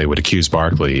 They would accuse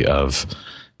Berkeley of,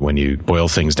 when you boil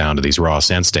things down to these raw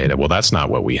sense data, well, that's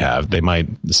not what we have. They might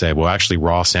say, well, actually,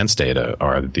 raw sense data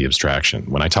are the abstraction.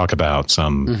 When I talk about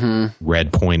some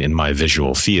red point in my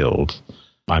visual field,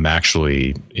 I'm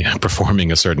actually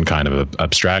performing a certain kind of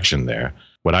abstraction there.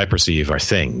 What I perceive are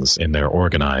things in their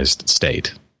organized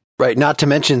state. Right, not to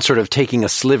mention sort of taking a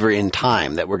sliver in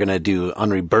time that we're going to do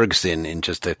Henri Bergson in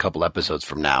just a couple episodes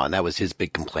from now. And that was his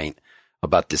big complaint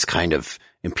about this kind of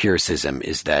empiricism,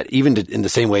 is that even in the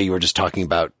same way you were just talking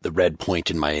about the red point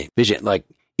in my vision, like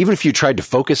even if you tried to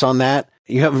focus on that,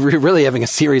 you're really having a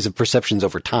series of perceptions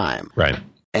over time. Right.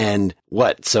 And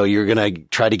what? So you're going to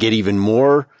try to get even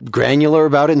more granular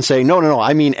about it and say, no,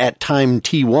 I mean at time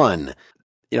T1.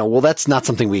 Well, that's not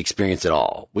something we experience at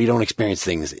all. We don't experience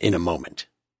things in a moment.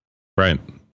 Right.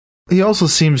 He also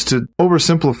seems to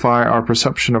oversimplify our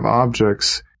perception of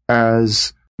objects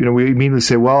as, we immediately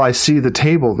say, well, I see the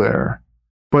table there.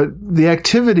 But the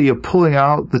activity of pulling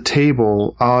out the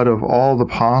table out of all the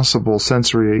possible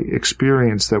sensory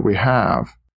experience that we have,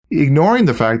 ignoring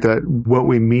the fact that what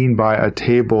we mean by a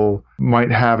table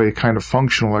might have a kind of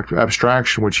functional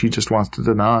abstraction, which he just wants to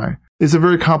deny, is a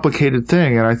very complicated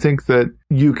thing. And I think that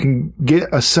you can get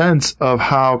a sense of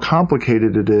how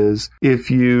complicated it is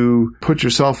if you put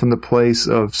yourself in the place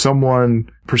of someone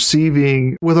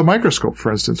perceiving with a microscope,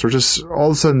 for instance, or just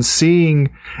all of a sudden seeing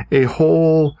a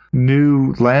whole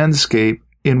new landscape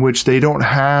in which they don't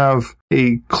have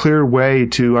a clear way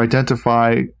to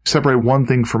separate one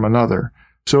thing from another.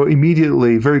 So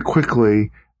immediately, very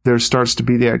quickly, there starts to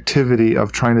be the activity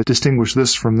of trying to distinguish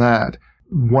this from that,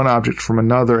 one object from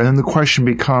another. And then the question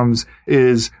becomes,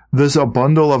 is this a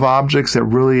bundle of objects that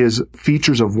really is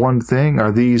features of one thing?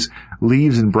 Are these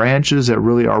leaves and branches that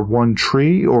really are one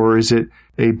tree? Or is it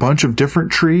a bunch of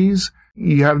different trees?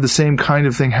 You have the same kind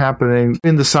of thing happening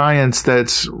in the science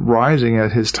that's rising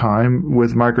at his time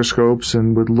with microscopes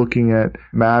and with looking at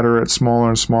matter at smaller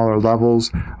and smaller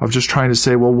levels of just trying to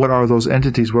say, well, what are those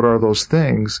entities? What are those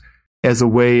things as a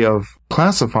way of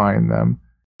classifying them?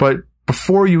 But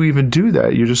before you even do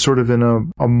that, you're just sort of in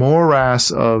a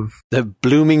morass of the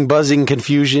blooming, buzzing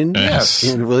confusion. Yes.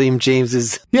 In William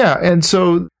James's. Yeah. And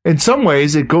so in some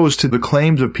ways, it goes to the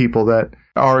claims of people that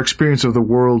our experience of the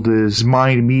world is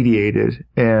mind mediated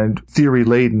and theory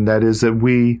laden. That is, that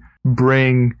we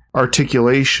bring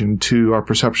articulation to our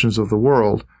perceptions of the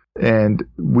world, and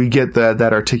we get that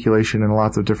articulation in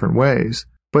lots of different ways.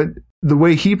 But the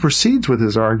way he proceeds with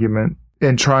his argument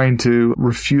and trying to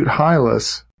refute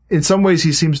Hylas, in some ways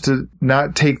he seems to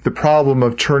not take the problem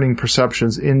of turning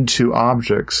perceptions into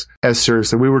objects as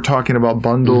seriously. We were talking about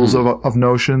bundles of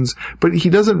notions, but he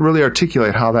doesn't really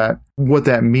articulate what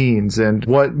that means and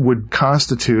what would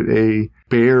constitute a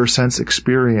bare sense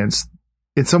experience.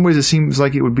 In some ways it seems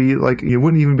like it would be like you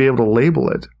wouldn't even be able to label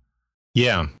it.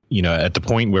 Yeah. At the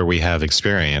point where we have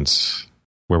experience,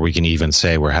 where we can even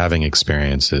say we're having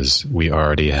experiences, we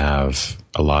already have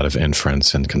a lot of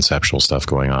inference and conceptual stuff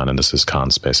going on. And this is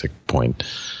Kant's basic point.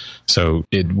 So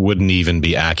it wouldn't even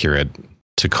be accurate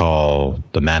to call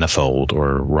the manifold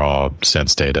or raw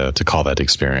sense data, to call that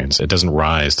experience. It doesn't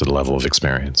rise to the level of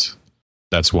experience.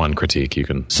 That's one critique you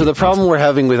can. So the problem we're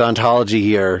having with ontology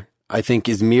here, I think,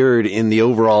 is mirrored in the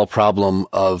overall problem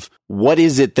of what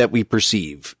is it that we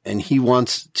perceive? And he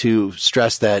wants to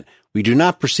stress that we do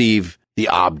not perceive the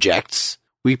objects.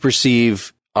 We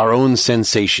perceive our own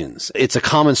sensations. It's a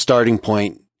common starting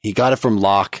point. He got it from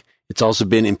Locke. It's also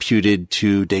been imputed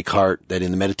to Descartes that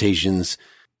in the Meditations,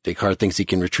 Descartes thinks he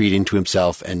can retreat into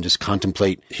himself and just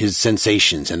contemplate his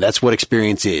sensations. And that's what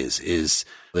experience is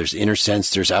there's inner sense,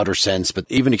 there's outer sense, but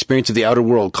even experience of the outer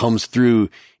world comes through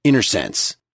inner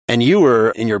sense. And you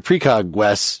were, in your precog,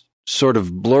 Wes, sort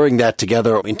of blurring that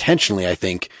together intentionally, I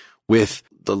think, with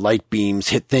the light beams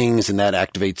hit things and that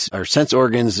activates our sense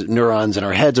organs, neurons in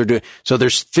our heads are doing. So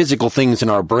there's physical things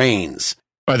in our brains.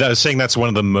 I was saying that's one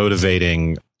of the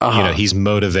motivating, he's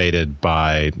motivated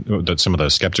by some of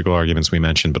those skeptical arguments we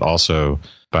mentioned, but also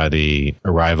by the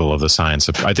arrival of the science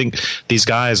of, I think these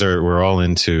guys were all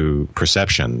into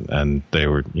perception and they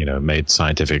were, made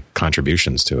scientific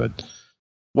contributions to it.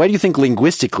 Why do you think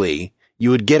linguistically you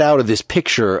would get out of this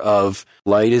picture of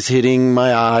light is hitting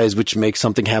my eyes, which makes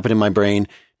something happen in my brain,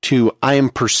 to I am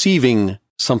perceiving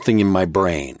something in my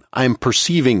brain. I am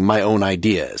perceiving my own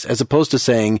ideas, as opposed to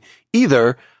saying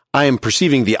either I am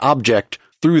perceiving the object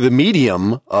through the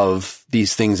medium of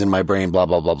these things in my brain, blah,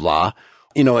 blah, blah, blah.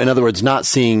 In other words, not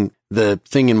seeing the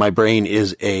thing in my brain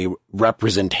is a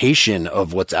representation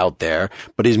of what's out there,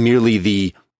 but is merely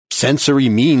the sensory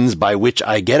means by which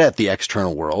I get at the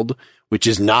external world, which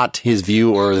is not his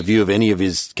view or the view of any of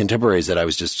his contemporaries that I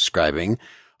was just describing.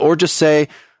 Or just say,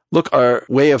 look, our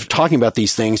way of talking about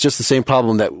these things, just the same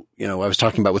problem that, I was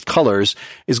talking about with colors,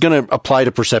 is going to apply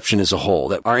to perception as a whole,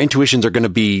 that our intuitions are going to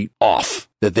be off,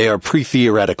 that they are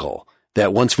pre-theoretical,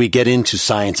 that once we get into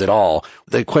science at all,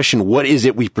 the question, what is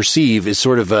it we perceive, is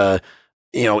sort of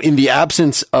in the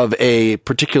absence of a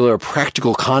particular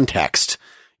practical context.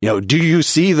 Do you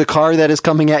see the car that is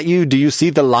coming at you? Do you see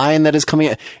the lion that is coming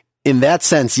at you? In that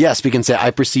sense, yes, we can say,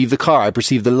 I perceive the car, I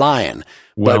perceive the lion.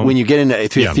 Well, but when you get into a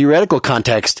theoretical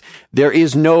context, there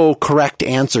is no correct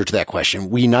answer to that question.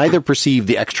 We neither perceive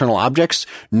the external objects,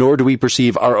 nor do we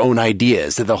perceive our own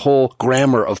ideas. The whole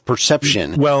grammar of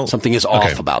perception, something is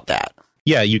off about that.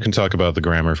 Yeah, you can talk about the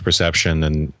grammar of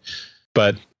perception,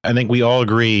 but I think we all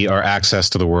agree our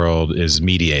access to the world is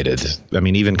mediated. I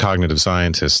mean, even cognitive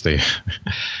scientists, they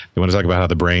want to talk about how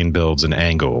the brain builds an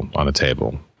angle on a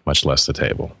table, much less the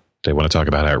table. They want to talk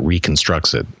about how it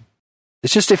reconstructs it.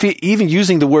 It's just even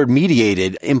using the word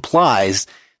mediated implies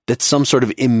that some sort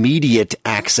of immediate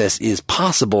access is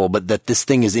possible, but that this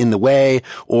thing is in the way,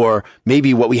 or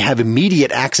maybe what we have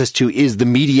immediate access to is the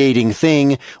mediating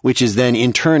thing, which is then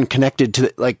in turn connected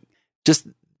to just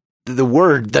the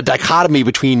word, the dichotomy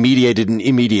between mediated and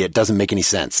immediate doesn't make any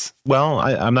sense. Well,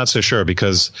 I'm not so sure,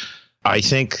 because I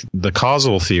think the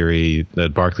causal theory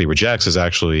that Berkeley rejects is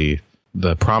actually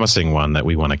the promising one that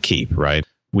we want to keep, right?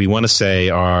 We want to say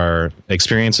our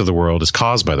experience of the world is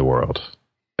caused by the world.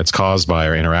 It's caused by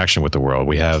our interaction with the world.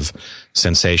 We have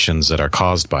sensations that are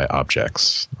caused by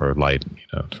objects or light,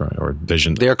 or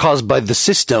vision. They are caused by the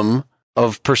system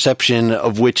of perception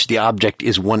of which the object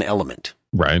is one element.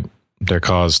 Right. They're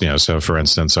caused, so for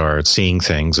instance, our seeing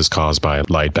things is caused by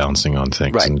light bouncing on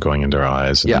things and going into our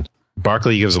eyes. Yeah. And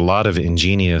Berkeley gives a lot of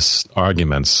ingenious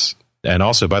arguments. And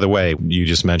also, by the way, you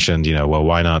just mentioned,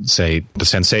 why not say the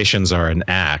sensations are an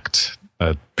act,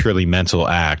 a purely mental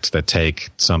act that take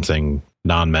something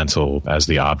non-mental as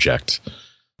the object.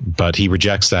 But he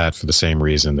rejects that for the same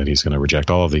reason that he's going to reject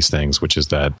all of these things, which is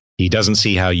that he doesn't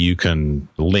see how you can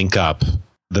link up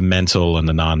the mental and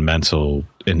the non-mental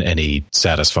in any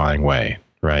satisfying way,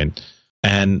 right?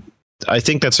 And I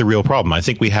think that's a real problem. I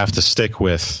think we have to stick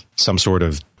with some sort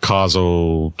of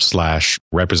causal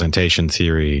 / representation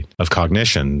theory of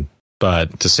cognition.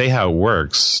 But to say how it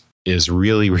works is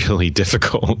really, really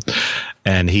difficult.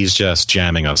 And he's just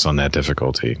jamming us on that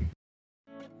difficulty.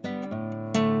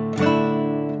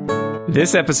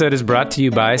 This episode is brought to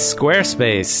you by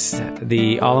Squarespace,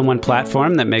 the all-in-one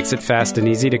platform that makes it fast and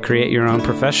easy to create your own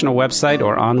professional website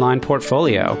or online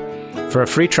portfolio. For a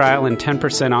free trial and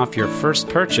 10% off your first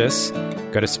purchase,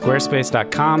 go to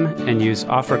squarespace.com and use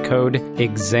offer code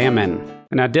EXAMINE.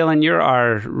 Now, Dylan, you're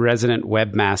our resident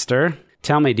webmaster.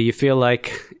 Tell me, do you feel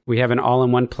like we have an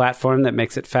all-in-one platform that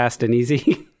makes it fast and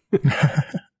easy?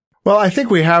 Well, I think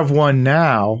we have one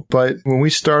now, but when we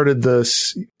started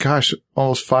this,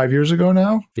 almost 5 years ago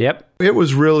now. Yep. It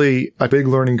was really a big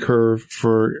learning curve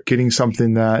for getting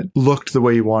something that looked the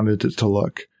way you wanted it to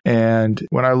look. And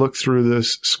when I look through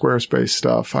this Squarespace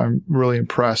stuff, I'm really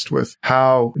impressed with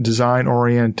how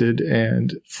design-oriented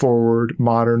and forward,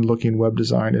 modern-looking web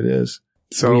design it is.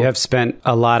 So we have spent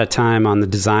a lot of time on the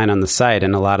design on the site,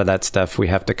 and a lot of that stuff we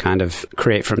have to kind of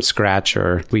create from scratch,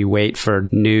 or we wait for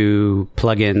new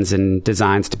plugins and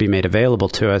designs to be made available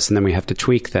to us, and then we have to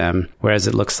tweak them. Whereas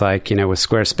it looks like, with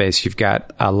Squarespace, you've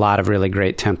got a lot of really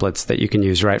great templates that you can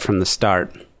use right from the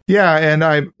start. Yeah, and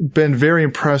I've been very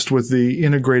impressed with the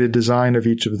integrated design of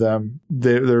each of them.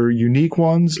 They're unique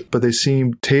ones, but they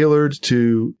seem tailored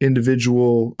to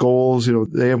individual goals.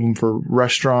 They have them for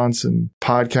restaurants and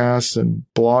podcasts and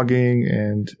blogging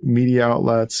and media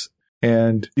outlets.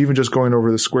 And even just going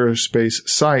over the Squarespace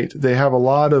site, they have a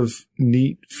lot of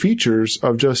neat features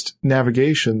of just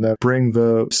navigation that bring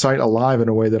the site alive in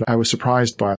a way that I was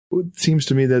surprised by. It seems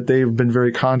to me that they've been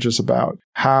very conscious about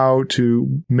how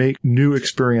to make new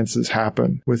experiences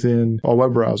happen within a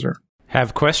web browser.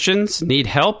 Have questions? Need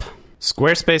help?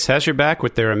 Squarespace has your back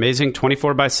with their amazing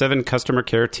 24/7 customer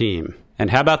care team. And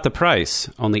how about the price?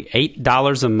 Only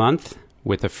 $8 a month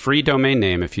with a free domain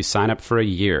name if you sign up for a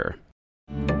year.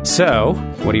 So,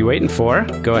 what are you waiting for?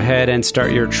 Go ahead and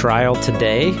start your trial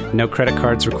today. No credit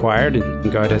cards required.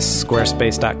 And go to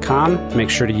squarespace.com. Make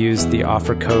sure to use the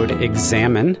offer code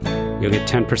EXAMINE. You'll get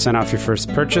 10% off your first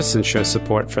purchase and show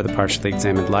support for the Partially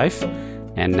Examined Life.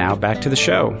 And now back to the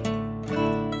show.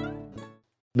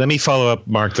 Let me follow up,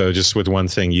 Mark, though, just with one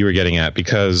thing you were getting at,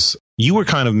 because you were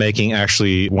kind of making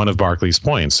actually one of Berkeley's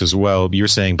points as well. You were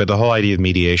saying, but the whole idea of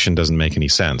mediation doesn't make any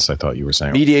sense. I thought you were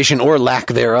saying mediation or lack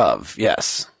thereof.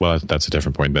 Yes. Well, that's a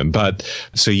different point. But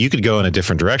so you could go in a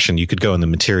different direction. You could go in the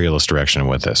materialist direction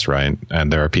with this, right?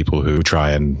 And there are people who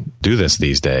try and do this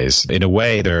these days. In a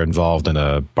way, they're involved in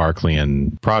a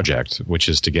Berkeleyan project, which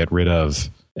is to get rid of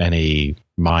any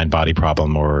mind-body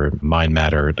problem or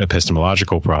mind-matter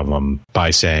epistemological problem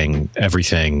by saying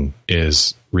everything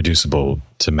is reducible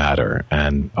to matter.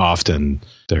 And often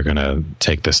they're going to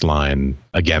take this line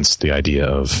against the idea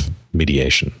of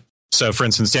mediation. So, for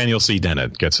instance, Daniel C.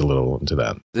 Dennett gets a little into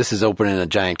that. This is opening a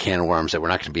giant can of worms that we're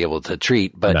not going to be able to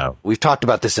treat, but no. We've talked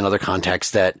about this in other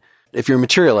contexts that if you're a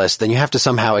materialist, then you have to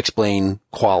somehow explain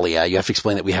qualia. You have to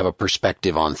explain that we have a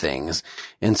perspective on things.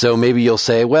 And so maybe you'll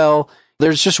say, well,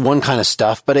 there's just one kind of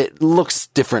stuff, but it looks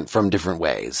different from different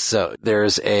ways. So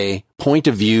there's a point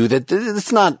of view that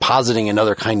it's not positing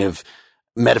another kind of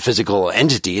metaphysical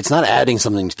entity. It's not adding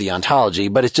something to the ontology,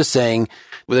 but it's just saying,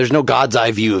 well, there's no God's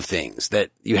eye view of things, that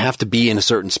you have to be in a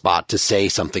certain spot to say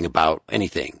something about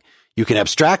anything. You can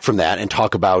abstract from that and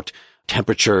talk about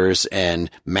temperatures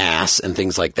and mass and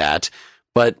things like that.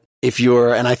 But if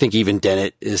and I think even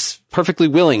Dennett is perfectly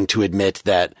willing to admit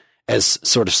that as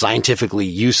sort of scientifically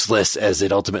useless as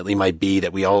it ultimately might be,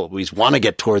 that we always want to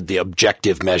get toward the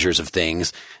objective measures of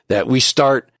things, that we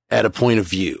start at a point of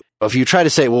view. If you try to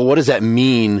say, well, what does that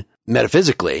mean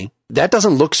metaphysically? That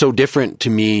doesn't look so different to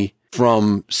me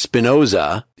from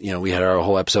Spinoza. We had our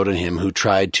whole episode on him, who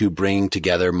tried to bring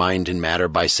together mind and matter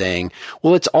by saying,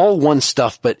 well, it's all one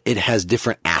stuff, but it has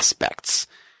different aspects.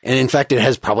 And in fact,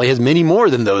 it probably has many more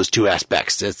than those two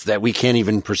aspects. It's that we can't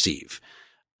even perceive.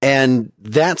 And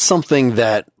that's something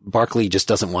that Berkeley just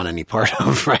doesn't want any part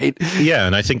of, right? Yeah,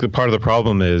 and I think that part of the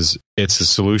problem is it's a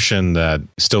solution that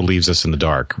still leaves us in the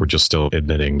dark. We're just still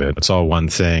admitting that it's all one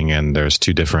thing and there's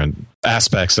two different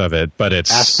aspects of it, but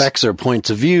it's... aspects or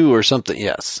points of view or something,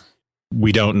 yes.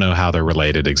 We don't know how they're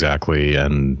related exactly,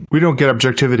 and... we don't get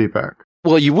objectivity back.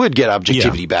 Well, you would get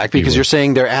objectivity back because you're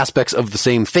saying they're aspects of the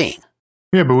same thing.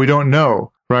 Yeah, but we don't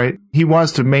know. Right? He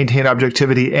wants to maintain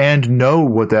objectivity and know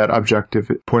what that objective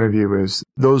point of view is.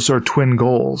 Those are twin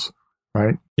goals,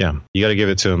 right? Yeah, you got to give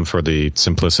it to him for the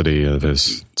simplicity of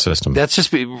his system. That's just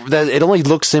that it only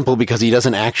looks simple because he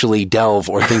doesn't actually delve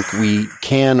or think we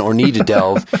can or need to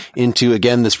delve into,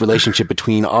 again, this relationship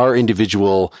between our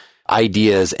individual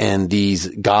ideas and these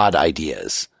God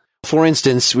ideas. For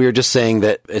instance, we were just saying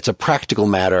that it's a practical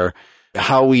matter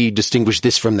how we distinguish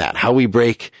this from that, how we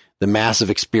break the mass of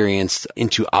experience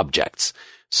into objects.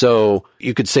 So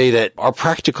you could say that our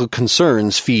practical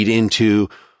concerns feed into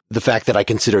the fact that I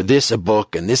consider this a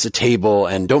book and this a table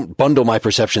and don't bundle my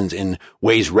perceptions in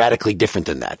ways radically different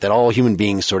than that all human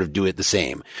beings sort of do it the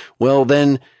same. Well,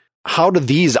 then how do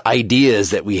these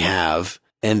ideas that we have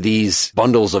and these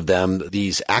bundles of them,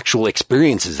 these actual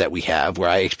experiences that we have where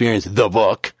I experience the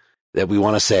book that we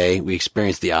want to say, we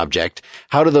experience the object,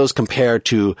 how do those compare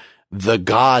to the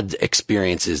God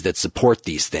experiences that support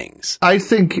these things? I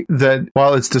think that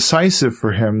while it's decisive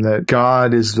for him that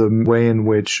God is the way in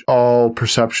which all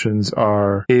perceptions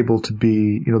are able to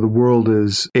be, the world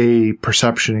is a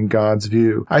perception in God's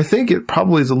view, I think it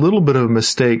probably is a little bit of a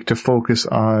mistake to focus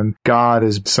on God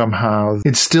as somehow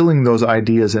instilling those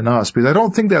ideas in us, because I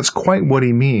don't think that's quite what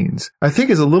he means. I think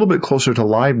it's a little bit closer to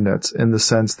Leibniz in the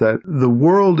sense that the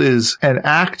world is an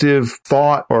active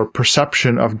thought or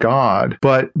perception of God,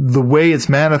 but the way it's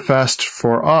manifest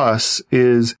for us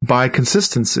is by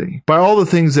consistency, by all the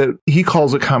things that he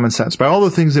calls it common sense, by all the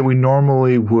things that we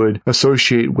normally would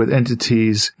associate with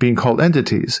entities being called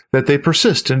entities, that they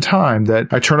persist in time, that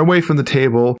I turn away from the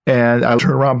table and I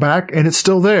turn around back and it's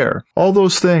still there. All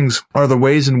those things are the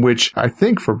ways in which I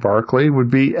think for Berkeley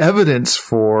would be evidence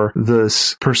for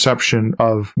this perception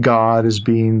of God as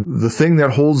being the thing that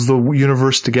holds the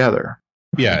universe together.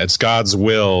 Yeah, it's God's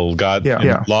will.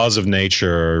 Laws of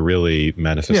nature are really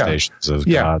manifestations of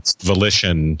God's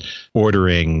volition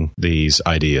ordering these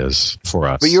ideas for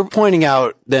us. But you're pointing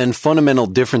out then fundamental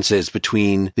differences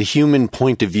between the human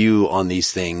point of view on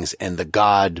these things and the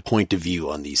God point of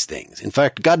view on these things. In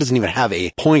fact, God doesn't even have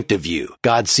a point of view.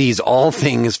 God sees all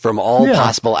things from all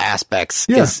possible aspects.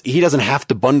 Yeah. He doesn't have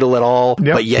to bundle at all,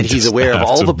 but yet he's aware of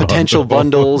all the potential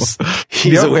bundles.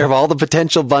 He's aware of all the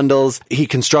potential bundles. He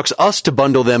constructs us to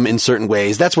bundle them in certain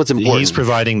ways. That's what's important. He's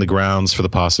providing the grounds for the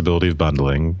possibility of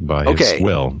bundling by his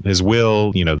will. His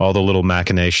will, all the little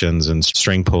machinations and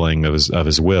string pulling of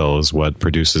his will is what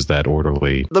produces that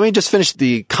orderly. Let me just finish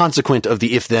the consequent of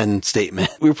the if-then statement.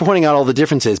 We were pointing out all the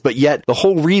differences, but yet the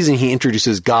whole reason he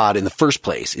introduces God in the first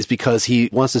place is because he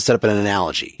wants to set up an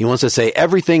analogy. He wants to say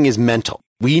everything is mental.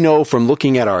 We know from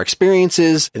looking at our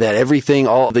experiences that everything,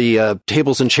 all the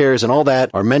tables and chairs and all that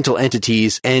are mental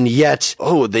entities, and yet,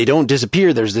 they don't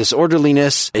disappear. There's this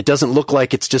orderliness. It doesn't look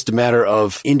like it's just a matter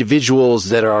of individuals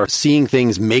that are seeing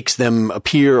things makes them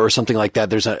appear or something like that.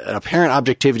 There's an apparent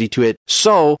objectivity to it.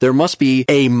 So there must be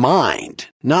a mind,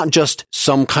 not just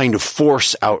some kind of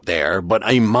force out there, but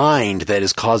a mind that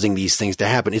is causing these things to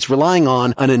happen. It's relying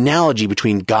on an analogy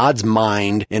between God's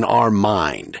mind and our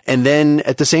mind. And then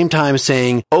at the same time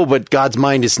saying, but God's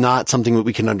mind is not something that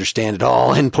we can understand at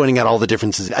all, and pointing out all the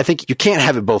differences. I think you can't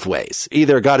have it both ways.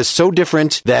 Either God is so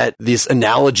different that this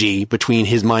analogy between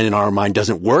his mind and our mind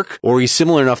doesn't work, or he's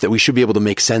similar enough that we should be able to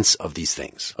make sense of these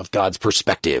things, of God's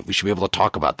perspective. We should be able to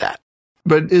talk about that.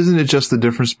 But isn't it just the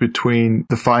difference between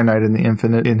the finite and the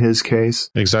infinite in his case?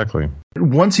 Exactly.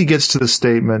 Once he gets to the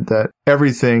statement that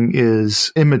everything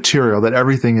is immaterial, that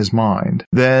everything is mind,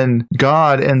 then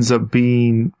God ends up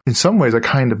being, in some ways, a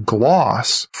kind of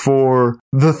gloss for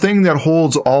the thing that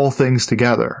holds all things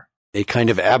together. A kind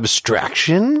of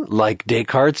abstraction, like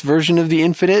Descartes' version of the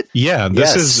infinite? Yeah,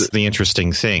 this is the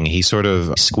interesting thing. He sort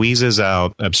of squeezes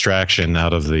out abstraction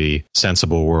out of the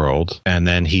sensible world, and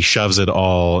then he shoves it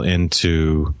all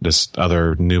into this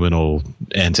other noumenal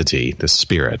entity, this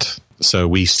spirit. So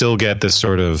we still get this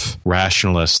sort of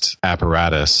rationalist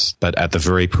apparatus, but at the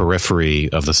very periphery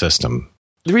of the system.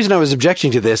 The reason I was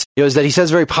objecting to this is that he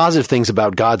says very positive things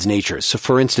about God's nature. So,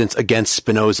 for instance, against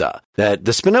Spinoza, that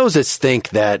the Spinozaists think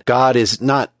that God is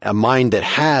not a mind that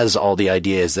has all the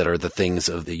ideas that are the things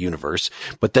of the universe,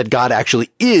 but that God actually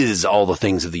is all the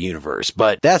things of the universe.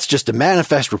 But that's just a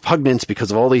manifest repugnance because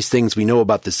of all these things we know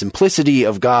about the simplicity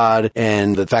of God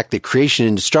and the fact that creation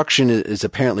and destruction is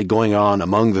apparently going on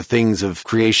among the things of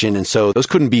creation. And so those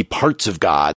couldn't be parts of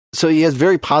God. So he has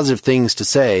very positive things to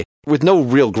say with no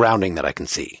real grounding that I can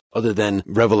see other than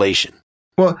revelation.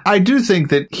 Well, I do think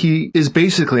that he is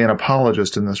basically an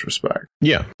apologist in this respect.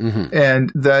 Yeah. Mm-hmm.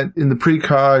 And that in the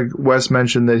precog, Wes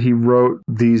mentioned that he wrote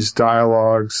these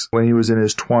dialogues when he was in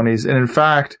his 20s. And in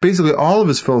fact, basically all of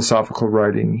his philosophical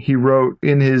writing, he wrote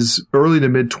in his early to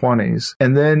mid 20s.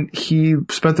 And then he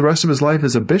spent the rest of his life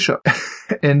as a bishop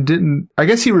and I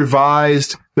guess he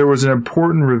revised. There was an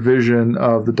important revision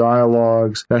of the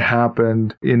dialogues that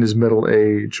happened in his middle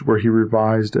age where he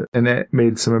revised it and it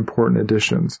made some important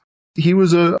additions. He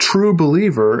was a true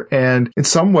believer, and in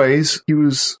some ways, he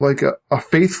was like a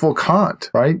faithful Kant,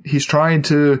 right? He's trying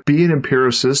to be an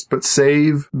empiricist, but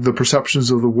save the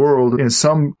perceptions of the world in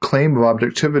some claim of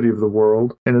objectivity of the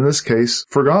world, and in this case,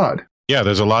 for God. Yeah,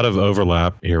 there's a lot of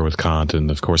overlap here with Kant.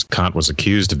 And of course, Kant was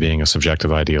accused of being a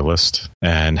subjective idealist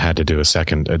and had to do a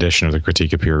second edition of the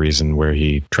Critique of Pure Reason where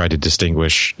he tried to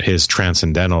distinguish his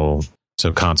transcendental.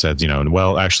 So Kant said,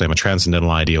 well, actually, I'm a transcendental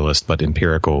idealist, but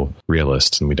empirical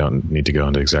realist. And we don't need to go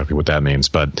into exactly what that means.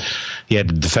 But he had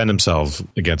to defend himself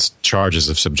against charges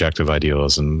of subjective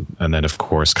idealism. And then, of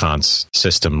course, Kant's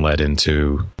system led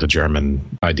into the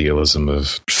German idealism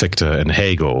of Fichte and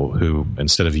Hegel, who,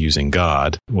 instead of using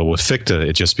God, well, with Fichte,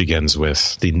 it just begins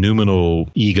with the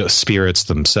noumenal ego spirits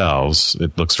themselves.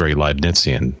 It looks very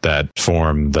Leibnizian, that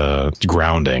form the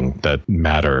grounding that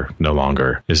matter no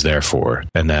longer is there for.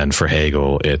 And then for Hegel,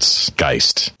 it's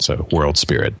Geist, so world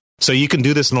spirit. So you can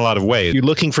do this in a lot of ways. You're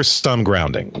looking for some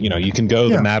grounding. You can go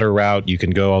the matter route, you can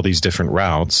go all these different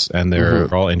routes, and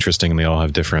they're all interesting and they all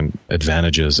have different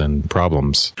advantages and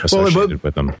problems associated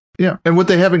with them. Yeah. And what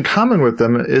they have in common with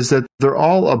them is that they're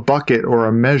all a bucket or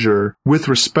a measure with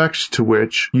respect to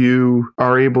which you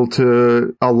are able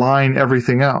to align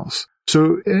everything else.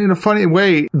 So in a funny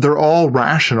way, they're all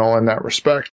rational in that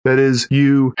respect. That is,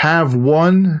 you have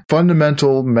one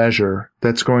fundamental measure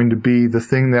that's going to be the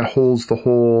thing that holds the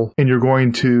whole, and you're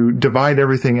going to divide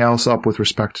everything else up with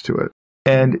respect to it.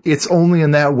 And it's only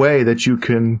in that way that you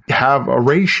can have a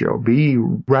ratio, be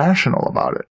rational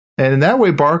about it. And in that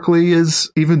way, Berkeley is,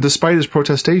 even despite his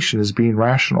protestation, is being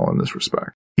rational in this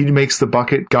respect. He makes the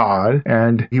bucket God,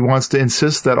 and he wants to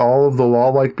insist that all of the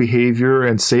law-like behavior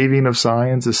and saving of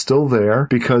science is still there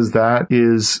because that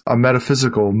is a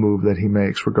metaphysical move that he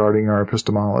makes regarding our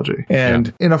epistemology.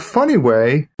 And in a funny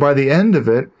way, by the end of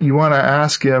it, you want to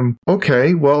ask him,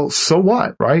 okay, well, so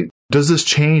what, right? Does this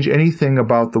change anything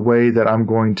about the way that I'm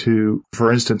going to,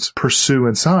 for instance, pursue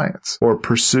in science or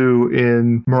pursue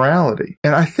in morality?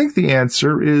 And I think the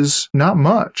answer is not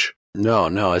much.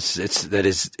 No, it's that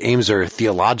his aims are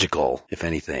theological, if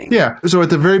anything. Yeah. So at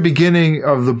the very beginning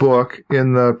of the book,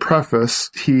 in the preface,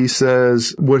 he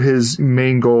says what his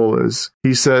main goal is.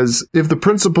 He says, if the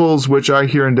principles which I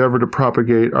here endeavor to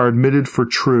propagate are admitted for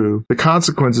true, the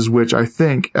consequences which I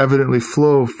think evidently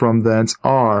flow from thence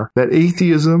are that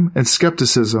atheism and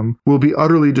skepticism will be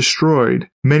utterly destroyed,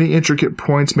 many intricate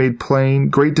points made plain,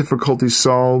 great difficulties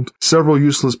solved, several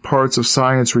useless parts of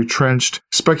science retrenched,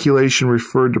 speculation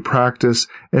referred to practice,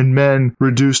 and men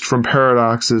reduced from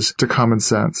paradoxes to common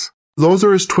sense. Those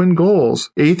are his twin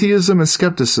goals, atheism and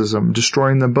skepticism,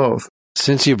 destroying them both.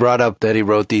 Since you brought up that he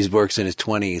wrote these works in his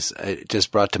 20s, it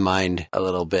just brought to mind a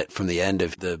little bit from the end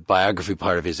of the biography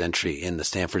part of his entry in the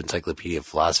Stanford Encyclopedia of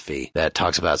Philosophy that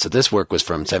talks about, so this work was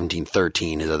from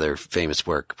 1713. His other famous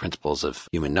work, Principles of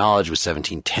Human Knowledge, was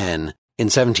 1710. In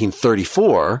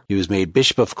 1734, he was made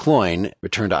Bishop of Cloyne,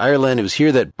 returned to Ireland. It was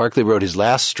here that Berkeley wrote his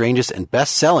last, strangest, and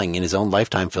best-selling in his own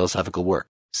lifetime philosophical work.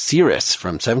 Ceres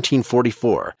from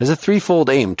 1744 has a threefold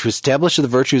aim: to establish the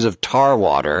virtues of tar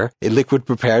water, a liquid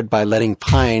prepared by letting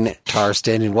pine tar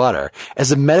stand in water,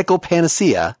 as a medical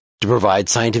panacea, to provide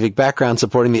scientific background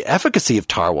supporting the efficacy of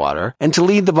tar water, and to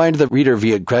lead the mind of the reader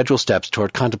via gradual steps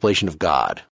toward contemplation of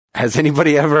God. Has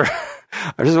anybody ever...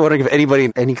 I'm just wondering if anybody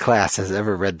in any class has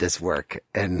ever read this work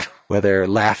and whether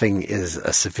laughing is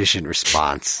a sufficient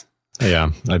response.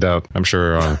 Yeah, I doubt. I'm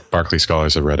sure Berkeley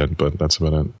scholars have read it, but that's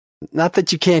about it. Not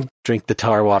that you can't drink the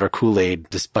tar water Kool-Aid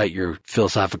despite your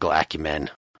philosophical acumen.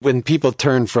 When people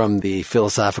turn from the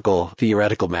philosophical,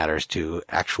 theoretical matters to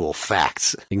actual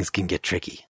facts, things can get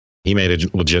tricky. He made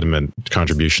a legitimate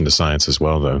contribution to science as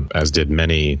well, though, as did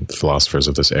many philosophers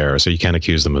of this era. So you can't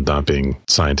accuse them of not being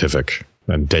scientific.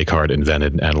 And Descartes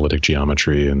invented analytic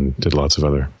geometry and did lots of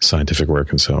other scientific work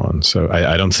and so on. So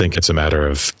I don't think it's a matter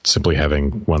of simply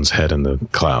having one's head in the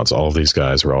clouds. All of these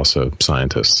guys were also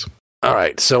scientists. All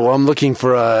right, so I'm looking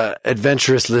for a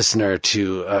adventurous listener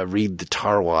to read the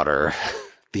tar water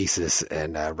thesis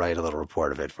and write a little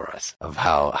report of it for us, of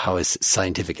how his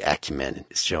scientific acumen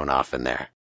is shown off in there.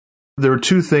 There are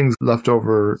two things left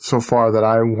over so far that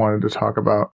I wanted to talk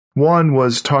about. One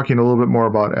was talking a little bit more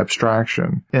about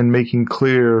abstraction and making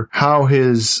clear how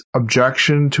his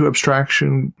objection to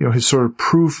abstraction, his sort of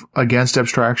proof against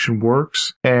abstraction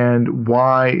works and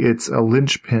why it's a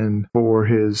linchpin for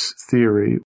his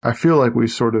theory. I feel like we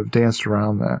sort of danced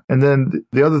around that. And then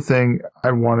the other thing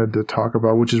I wanted to talk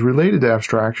about, which is related to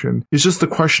abstraction, is just the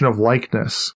question of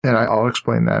likeness. And I'll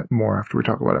explain that more after we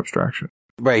talk about abstraction.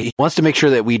 Right. He wants to make sure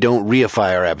that we don't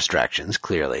reify our abstractions,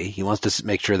 clearly. He wants to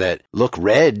make sure that, look,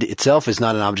 red itself is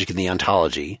not an object in the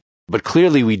ontology. But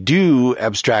clearly we do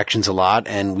abstractions a lot,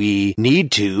 and we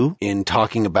need to in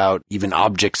talking about even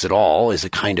objects at all is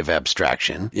a kind of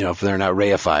abstraction, if they're not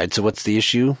reified. So what's the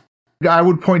issue? I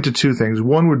would point to two things.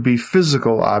 One would be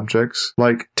physical objects,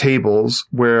 like tables,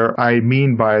 where I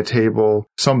mean by a table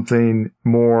something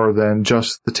more than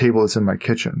just the table that's in my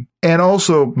kitchen. And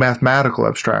also mathematical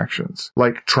abstractions,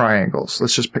 like triangles.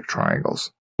 Let's just pick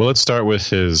triangles. Well, let's start with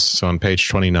so on page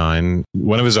 29,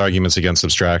 one of his arguments against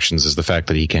abstractions is the fact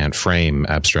that he can't frame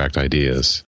abstract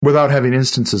ideas. Without having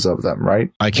instances of them, right?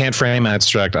 I can't frame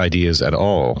abstract ideas at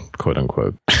all, quote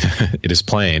unquote. It is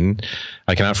plain.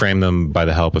 I cannot frame them by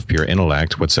the help of pure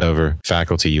intellect, whatsoever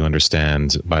faculty you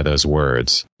understand by those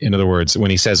words. In other words,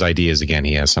 when he says ideas, again,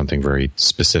 he has something very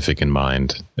specific in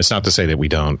mind. It's not to say that we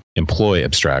don't employ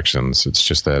abstractions. It's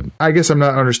just that... I guess I'm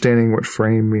not understanding what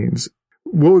frame means.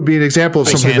 What would be an example of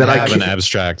something that I have an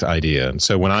abstract idea?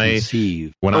 So when I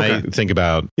think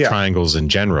about triangles in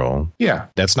general,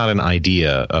 that's not an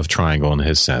idea of triangle in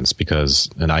his sense, because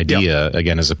an idea,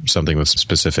 again, is something with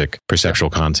specific perceptual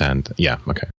content. Yeah,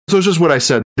 okay. So it's just what I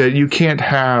said, that you can't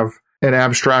have an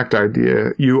abstract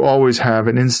idea. You always have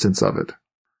an instance of it.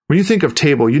 When you think of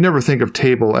table, you never think of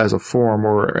table as a form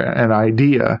or an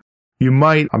idea. You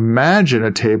might imagine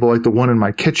a table like the one in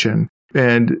my kitchen,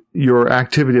 and your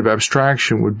activity of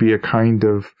abstraction would be a kind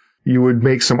of, you would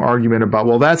make some argument about,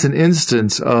 well, that's an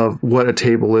instance of what a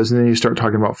table is, and then you start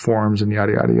talking about forms and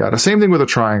yada, yada, yada. Same thing with a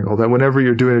triangle, that whenever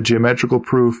you're doing a geometrical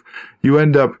proof, you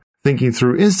end up thinking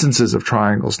through instances of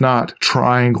triangles, not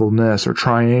triangleness or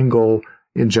triangle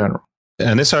in general.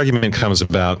 And this argument comes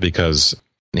about because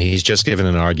he's just given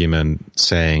an argument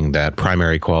saying that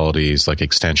primary qualities like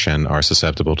extension are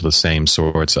susceptible to the same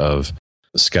sorts of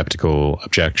skeptical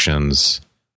objections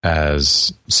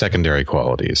as secondary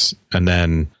qualities. And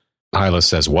then Hylas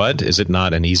says, what? Is it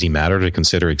not an easy matter to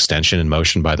consider extension and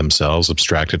motion by themselves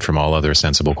abstracted from all other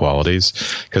sensible qualities?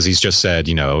 Because he's just said,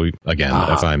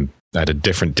 again, if I'm at a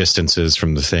different distances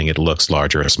from the thing, it looks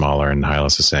larger or smaller. And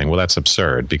Hylas is saying, well, that's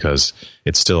absurd because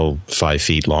it's still 5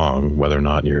 feet long, whether or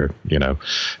not you're,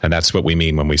 and that's what we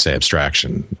mean when we say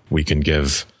abstraction.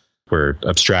 We're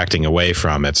abstracting away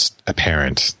from its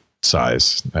apparent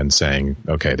size and saying,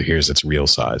 okay, here's its real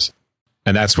size.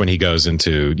 And that's when he goes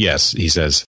into, he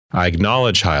says, I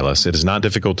acknowledge, Hylas, it is not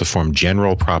difficult to form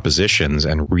general propositions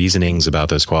and reasonings about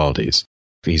those qualities.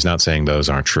 He's not saying those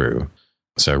aren't true.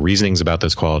 So reasonings about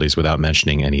those qualities without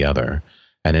mentioning any other.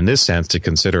 And in this sense, to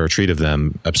consider or treat of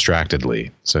them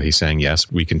abstractedly. So he's saying,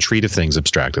 yes, we can treat of things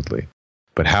abstractedly.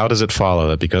 But how does it follow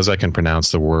that because I can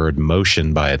pronounce the word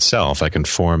motion by itself, I can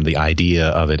form the idea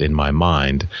of it in my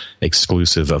mind,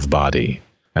 exclusive of body,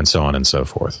 and so on and so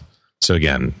forth? So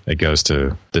again, it goes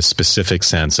to the specific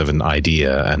sense of an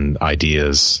idea, and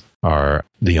ideas are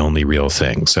the only real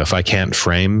thing. So if I can't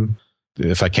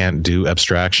do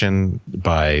abstraction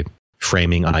by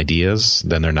framing ideas,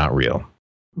 then they're not real.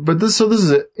 But this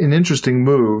is an interesting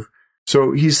move.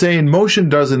 So he's saying motion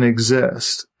doesn't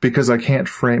exist because I can't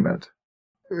frame it.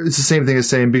 It's the same thing as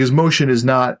saying because motion is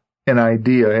not an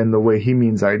idea in the way he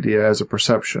means idea as a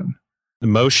perception.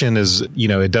 Motion is,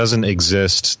 it doesn't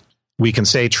exist. We can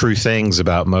say true things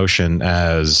about motion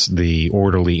as the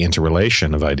orderly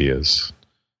interrelation of ideas,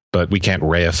 but we can't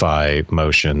reify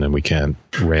motion, and we can't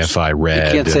reify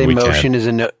red. You can't say motion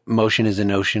is a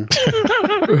notion.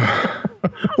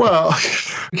 Well,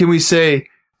 can we say,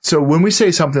 so when we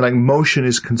say something like motion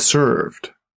is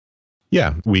conserved,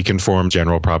 yeah, we can form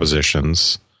general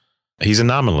propositions. He's a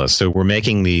nominalist, so we're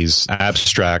making these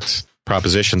abstract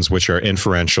propositions which are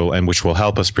inferential and which will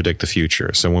help us predict the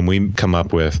future. So when we come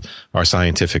up with our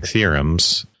scientific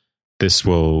theorems, this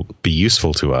will be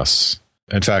useful to us.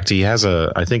 In fact, he has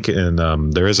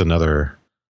there is another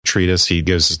treatise. He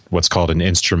gives what's called an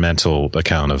instrumental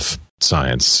account of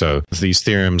science. So these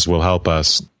theorems will help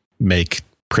us make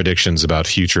predictions about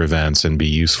future events and be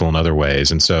useful in other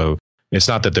ways. And so it's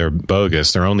not that they're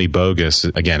bogus. They're only bogus,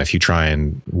 again, if you try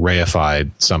and reify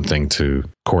something to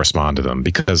correspond to them,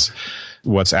 because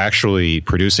what's actually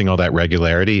producing all that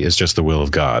regularity is just the will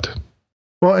of God.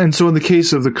 Well, and so in the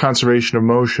case of the conservation of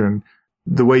motion,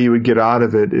 the way you would get out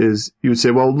of it is you would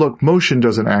say, well, look, motion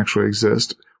doesn't actually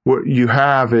exist. what you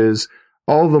have is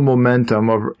all the momentum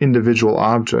of individual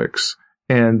objects,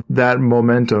 and that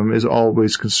momentum is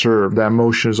always conserved. That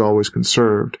motion is always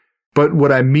conserved. But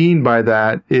what I mean by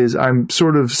that is I'm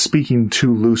sort of speaking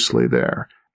too loosely there.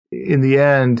 In the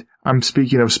end, I'm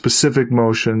speaking of specific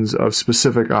motions of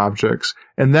specific objects,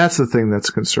 and that's the thing that's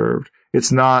conserved.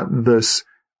 It's not this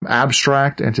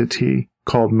abstract entity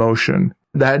called motion.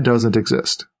 That doesn't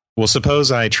exist. Well,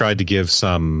 suppose I tried to give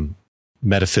some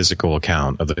metaphysical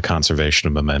account of the conservation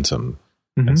of momentum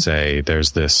and say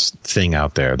there's this thing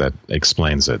out there that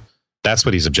explains it. That's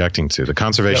what he's objecting to. The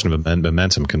conservation of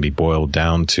momentum can be boiled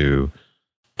down to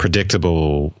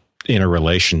predictable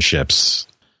interrelationships.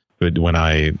 When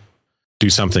I do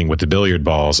something with the billiard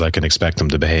balls, I can expect them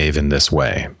to behave in this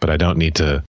way, but I don't need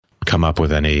to come up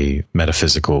with any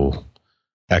metaphysical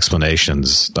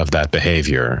explanations of that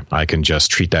behavior. I can just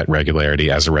treat that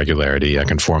regularity as a regularity. I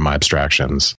can form my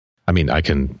abstractions. I mean, I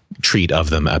can treat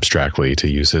of them abstractly, to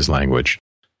use his language,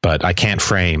 but I can't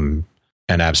frame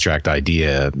an abstract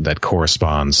idea that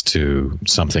corresponds to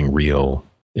something real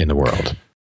in the world.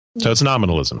 So it's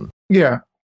nominalism. Yeah.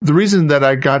 The reason that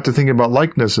I got to thinking about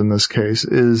likeness in this case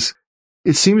is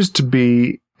it seems to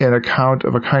be an account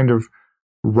of a kind of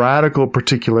radical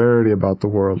particularity about the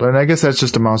world. And I guess that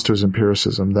just amounts to his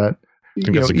empiricism. That I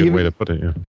think that's a good way to put it,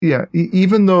 yeah. Yeah.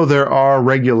 Even though there are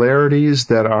regularities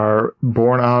that are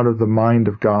born out of the mind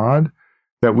of God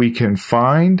that we can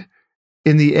find,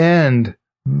 in the end,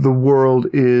 the world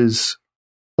is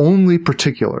only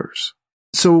particulars.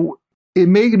 So it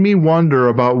made me wonder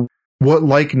about what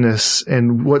likeness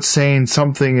and what saying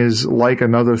something is like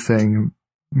another thing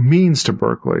means to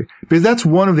Berkeley. Because that's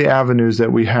one of the avenues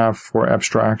that we have for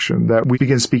abstraction, that we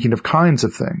begin speaking of kinds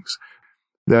of things.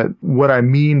 That what I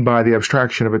mean by the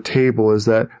abstraction of a table is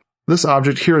that this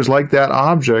object here is like that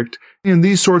object in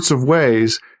these sorts of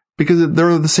ways because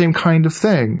they're the same kind of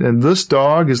thing. And this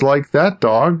dog is like that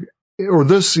dog, or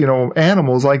this,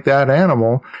 animal is like that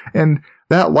animal. And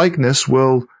that likeness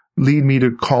will lead me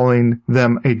to calling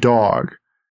them a dog.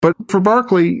 But for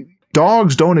Berkeley,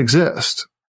 dogs don't exist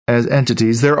as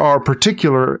entities. There are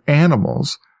particular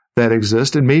animals that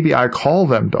exist, and maybe I call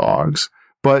them dogs,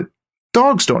 but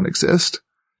dogs don't exist.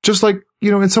 Just like,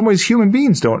 in some ways, human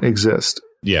beings don't exist.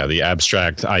 Yeah, the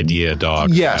abstract idea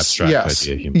dog. Yes, idea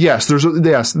human. Yes,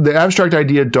 the abstract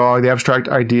idea dog, the abstract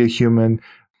idea human.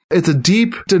 It's a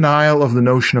deep denial of the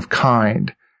notion of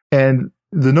kind. And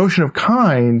the notion of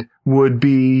kind would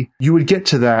be, you would get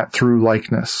to that through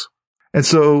likeness. And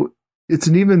so it's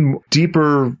an even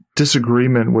deeper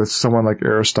disagreement with someone like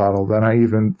Aristotle than I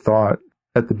even thought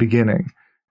at the beginning.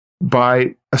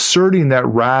 By asserting that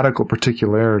radical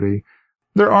particularity,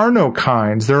 there are no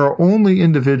kinds. There are only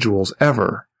individuals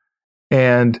ever.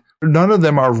 And none of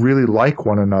them are really like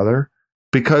one another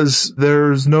because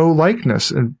there's no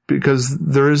likeness and because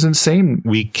there isn't same.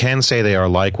 We can say they are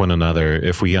like one another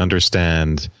if we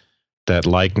understand that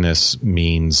likeness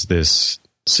means this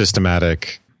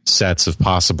systematic sets of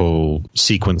possible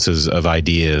sequences of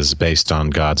ideas based on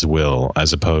God's will,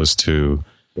 as opposed to,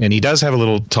 and he does have a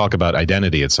little talk about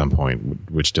identity at some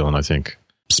point, which Dylan, I think,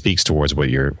 speaks towards what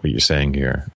you're saying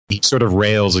here. He sort of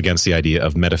rails against the idea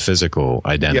of metaphysical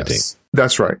identity. Yes,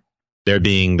 that's right. There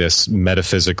being this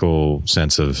metaphysical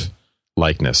sense of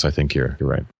likeness. I think you're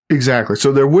right. Exactly.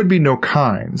 So there would be no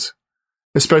kinds,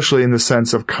 especially in the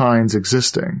sense of kinds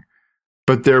existing.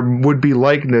 But there would be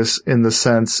likeness in the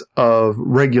sense of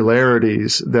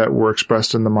regularities that were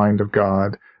expressed in the mind of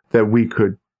God that we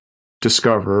could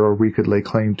discover or we could lay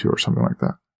claim to or something like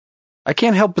that. I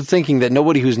can't help but thinking that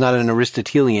nobody who's not an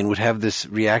Aristotelian would have this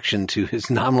reaction to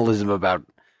his nominalism about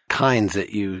kinds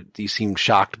that you seem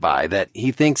shocked by, that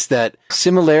he thinks that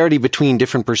similarity between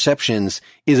different perceptions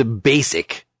is a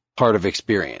basic part of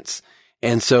experience.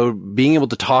 And so being able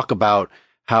to talk about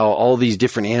how all these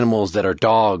different animals that are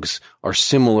dogs are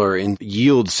similar and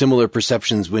yield similar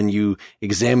perceptions when you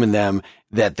examine them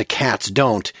that the cats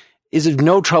don't is of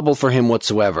no trouble for him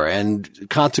whatsoever. And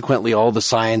consequently, all the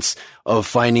science of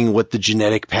finding what the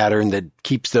genetic pattern that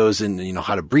keeps those and,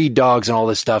 how to breed dogs and all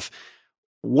this stuff.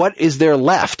 What is there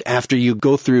left after you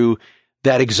go through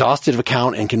that exhaustive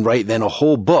account and can write then a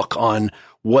whole book on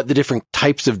what the different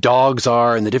types of dogs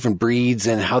are and the different breeds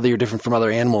and how they are different from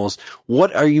other animals?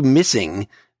 What are you missing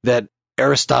that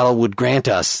Aristotle would grant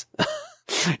us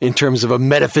in terms of a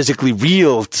metaphysically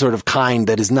real sort of kind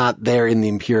that is not there in the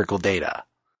empirical data?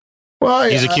 Well,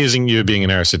 he's accusing you of being an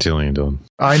Aristotelian, Dylan.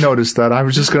 I noticed that. I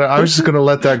was just gonna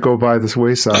let that go by this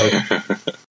wayside.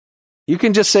 You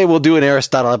can just say we'll do an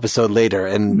Aristotle episode later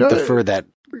and defer that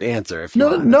answer. If you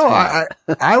want.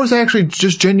 I was actually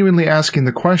just genuinely asking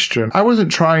the question. I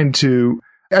wasn't trying to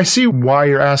I see why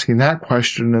you're asking that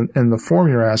question and the form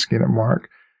you're asking it, Mark.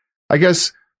 I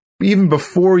guess even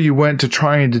before you went to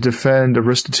trying to defend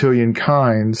Aristotelian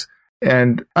kinds,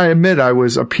 and I admit I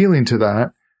was appealing to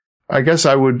that, I guess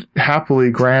I would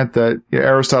happily grant that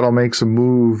Aristotle makes a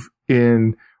move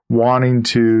in wanting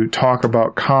to talk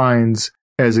about kinds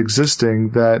as existing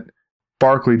that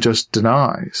Berkeley just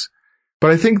denies.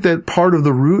 But I think that part of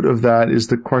the root of that is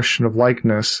the question of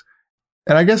likeness.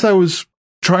 And I guess I was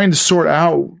trying to sort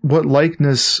out what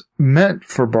likeness meant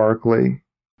for Berkeley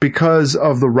because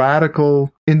of the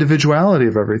radical individuality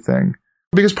of everything.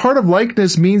 Because part of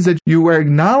likeness means that you are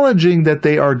acknowledging that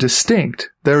they are distinct.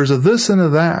 There's a this and a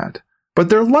that, but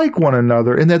they're like one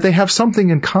another in that they have something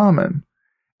in common,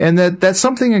 and that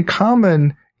something in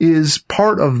common is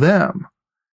part of them.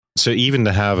 So even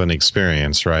to have an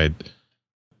experience, right?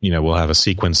 We'll have a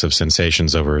sequence of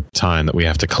sensations over time that we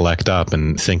have to collect up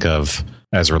and think of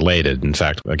as related. In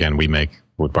fact, again, we make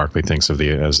what Berkeley thinks of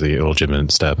as the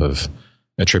illegitimate step of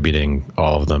attributing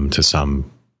all of them to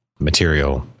some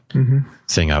material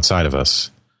thing outside of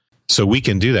us. So we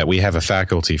can do that. We have a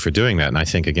faculty for doing that. And I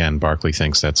think, again, Berkeley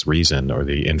thinks that's reason, or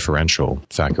the inferential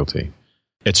faculty.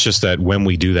 It's just that when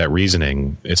we do that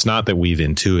reasoning, it's not that we've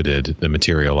intuited the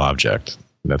material object.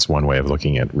 That's one way of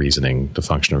looking at reasoning, the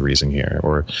function of reasoning here.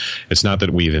 Or it's not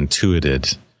that we've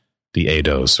intuited the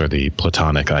eidos, or the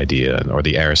Platonic idea, or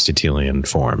the Aristotelian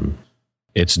form.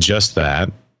 It's just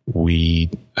that we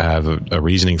have a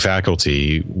reasoning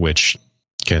faculty which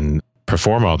can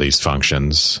perform all these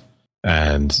functions,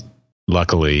 and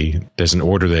luckily there's an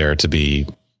order there to be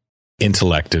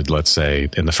intellected, let's say,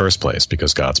 in the first place,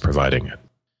 because God's providing it.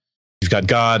 You've got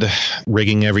God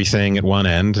rigging everything at one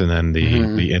end, and then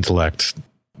the intellect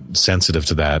sensitive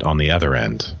to that on the other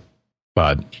end.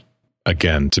 But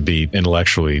again, to be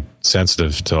intellectually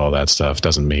sensitive to all that stuff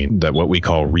doesn't mean that what we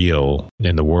call real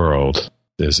in the world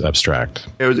is abstract.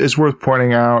 It's worth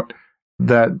pointing out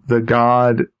that the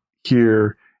God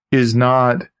here is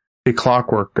not a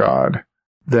clockwork God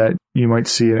that you might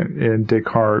see in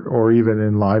Descartes or even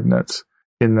in Leibniz,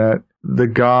 in that the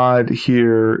God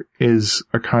here is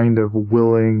a kind of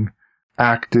willing,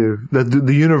 active, that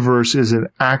the universe is an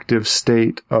active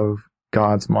state of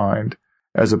God's mind,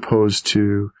 as opposed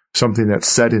to something that's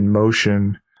set in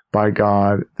motion by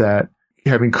God, that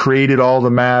having created all the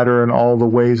matter and all the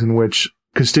ways in which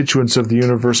constituents of the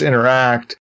universe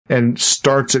interact and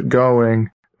starts it going,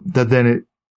 that then it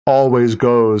always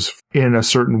goes in a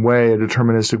certain way, a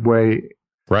deterministic way,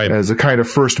 right, as a kind of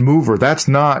first mover. That's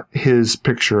not his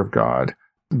picture of God.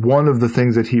 One of the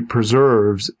things that he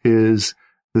preserves is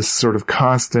this sort of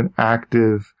constant,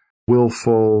 active,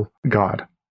 willful God.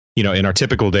 In our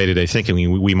typical day-to-day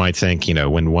thinking, we might think,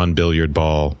 when one billiard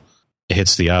ball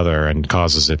hits the other and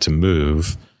causes it to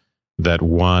move, that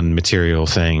one material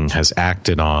thing has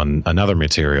acted on another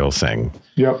material thing.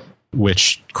 Yep.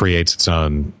 Which creates its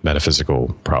own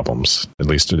metaphysical problems. At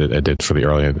least it did for the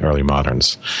early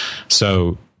moderns.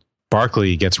 So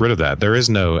Berkeley gets rid of that. There is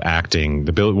no acting.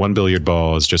 One billiard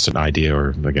ball is just an idea,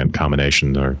 or again,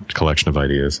 combination or collection of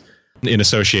ideas in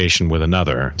association with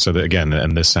another. So that, again,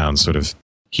 and this sounds sort of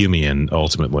Humean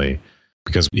ultimately,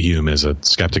 because Hume is a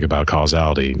skeptic about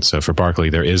causality. So for Berkeley,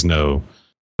 there is no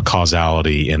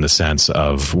causality in the sense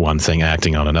of one thing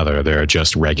acting on another. There are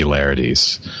just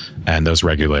regularities. And those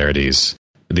regularities,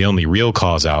 the only real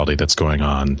causality that's going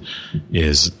on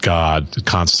is God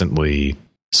constantly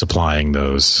supplying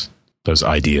those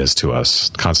ideas to us,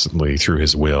 constantly through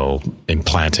his will,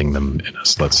 implanting them in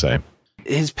us, let's say.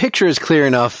 His picture is clear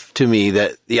enough to me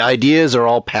that the ideas are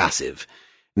all passive.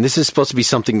 And this is supposed to be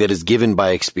something that is given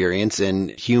by experience, and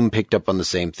Hume picked up on the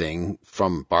same thing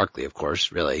from Berkeley, of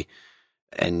course, really.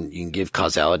 And you can give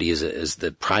causality as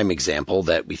the prime example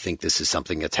that we think this is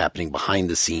something that's happening behind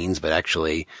the scenes, but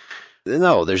actually,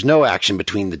 no, there's no action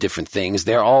between the different things.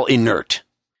 They're all inert.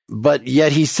 But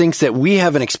yet he thinks that we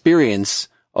have an experience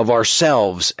of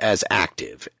ourselves as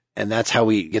active. And that's how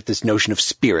we get this notion of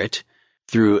spirit,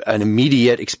 through an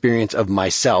immediate experience of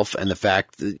myself and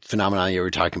the phenomenon you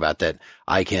were talking about, that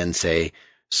I can say,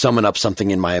 summon up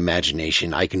something in my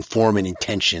imagination. I can form an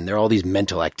intention. There are all these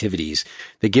mental activities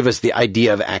that give us the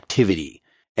idea of activity.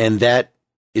 And that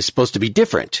is supposed to be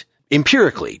different.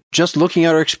 Empirically, just looking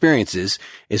at our experiences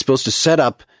is supposed to set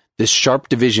up this sharp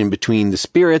division between the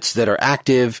spirits that are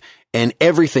active and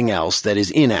everything else that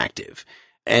is inactive.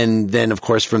 And then, of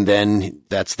course, from then,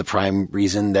 that's the prime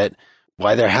reason that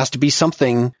why there has to be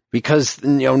something, because,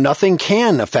 nothing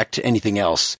can affect anything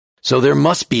else. So there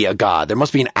must be a God. There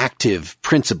must be an active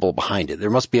principle behind it. There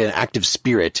must be an active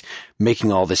spirit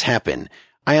making all this happen.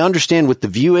 I understand what the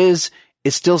view is.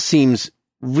 It still seems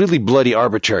really bloody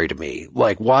arbitrary to me.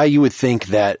 Like why you would think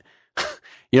that,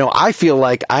 I feel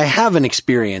like I have an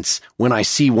experience when I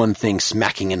see one thing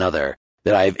smacking another,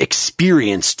 that I've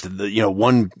experienced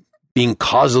one being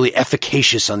causally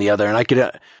efficacious on the other. And I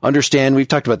could understand, we've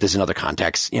talked about this in other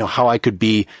contexts, how I could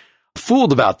be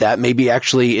fooled about that. Maybe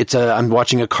actually I'm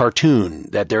watching a cartoon,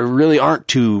 that there really aren't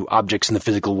two objects in the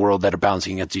physical world that are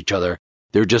bouncing against each other.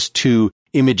 They're just two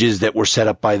images that were set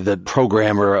up by the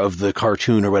programmer of the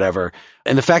cartoon or whatever.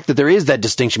 And the fact that there is that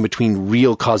distinction between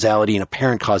real causality and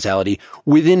apparent causality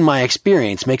within my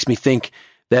experience makes me think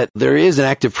that there is an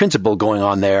active principle going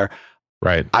on there.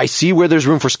 Right. I see where there's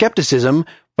room for skepticism,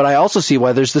 but I also see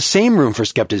why there's the same room for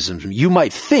skepticism. You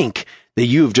might think that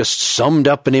you've just summed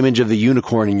up an image of the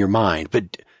unicorn in your mind,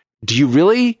 but do you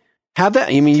really have that?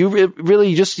 I mean, you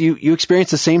really just, you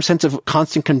experience the same sense of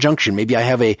constant conjunction. Maybe I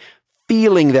have a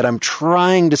feeling that I'm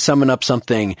trying to summon up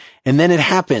something, and then it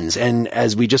happens. And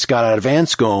as we just got out of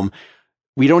Anscombe,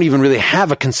 we don't even really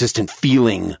have a consistent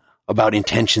feeling about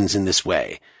intentions in this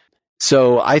way.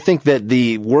 So I think that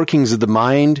the workings of the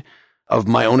mind of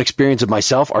my own experience of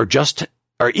myself are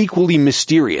equally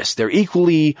mysterious. They're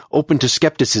equally open to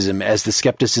skepticism as the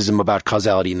skepticism about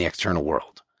causality in the external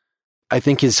world. I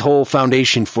think his whole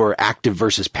foundation for active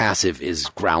versus passive is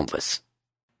groundless.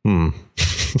 I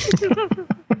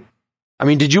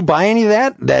mean, did you buy any of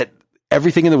that? That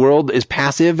everything in the world is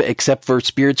passive except for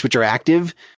spirits which are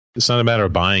active? It's not a matter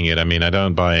of buying it. I mean, I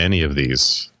don't buy any of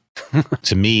these.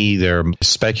 To me, they're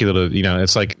speculative.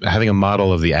 It's like having a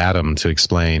model of the atom to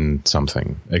explain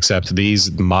something, except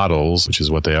these models, which is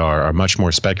what they are much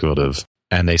more speculative.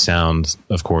 And they sound,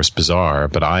 of course, bizarre,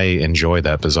 but I enjoy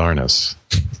that bizarreness.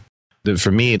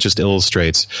 For me, it just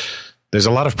illustrates there's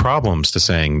a lot of problems to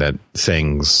saying that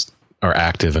things are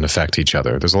active and affect each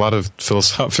other. There's a lot of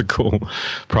philosophical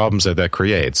problems that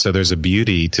creates. So there's a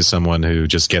beauty to someone who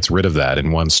just gets rid of that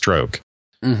in one stroke.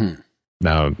 Mm-hmm.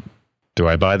 Now, do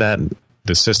I buy that?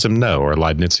 The system, no. Or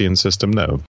Leibnizian system,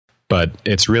 no. But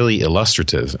it's really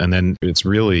illustrative. And then it's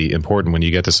really important when you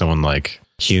get to someone like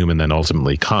Hume and then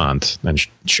ultimately Kant and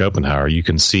Schopenhauer, you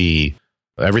can see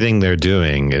everything they're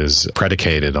doing is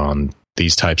predicated on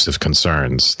these types of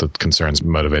concerns, the concerns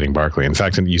motivating Berkeley. In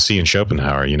fact, you see in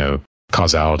Schopenhauer,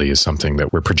 causality is something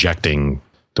that we're projecting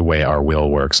the way our will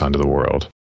works onto the world.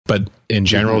 But in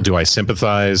general, do I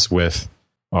sympathize with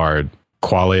our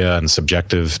qualia and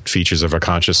subjective features of our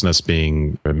consciousness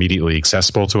being immediately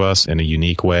accessible to us in a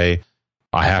unique way?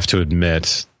 I have to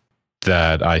admit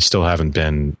that I still haven't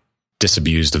been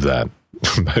disabused of that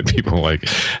by people like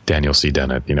Daniel C.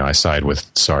 Dennett. I side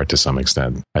with Sartre to some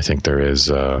extent. I think there is,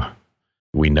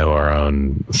 we know our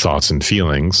own thoughts and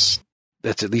feelings.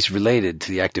 That's at least related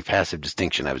to the active-passive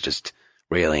distinction I was just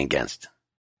railing against.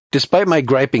 Despite my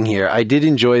griping here, I did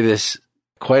enjoy this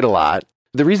quite a lot.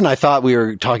 The reason I thought we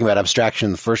were talking about abstraction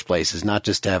in the first place is not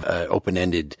just to have an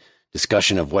open-ended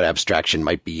discussion of what abstraction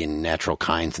might be in natural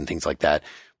kinds and things like that,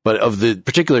 but of the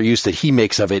particular use that he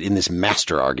makes of it in this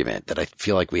master argument that I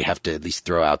feel like we have to at least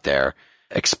throw out there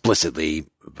explicitly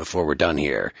before we're done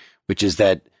here, which is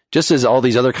that just as all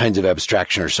these other kinds of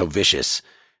abstraction are so vicious,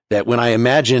 that when I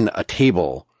imagine a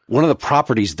table, one of the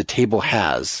properties the table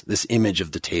has, this image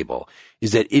of the table,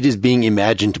 is that it is being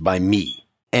imagined by me.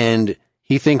 And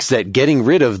he thinks that getting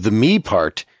rid of the me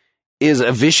part is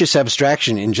a vicious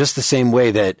abstraction in just the same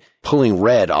way that pulling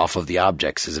red off of the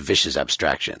objects is a vicious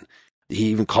abstraction. He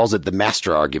even calls it the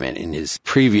master argument in his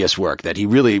previous work, that he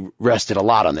really rested a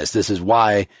lot on this. This is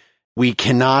why we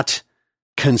cannot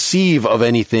conceive of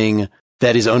anything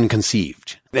that is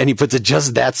unconceived. And he puts it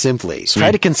just that simply. Sweet.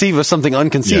 Try to conceive of something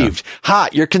unconceived. Yeah. Ha,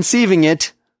 you're conceiving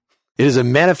it. It is a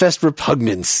manifest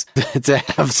repugnance to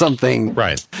have something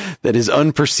right that is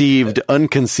unperceived,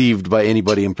 unconceived by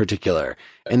anybody in particular.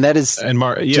 And that is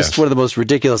just one of the most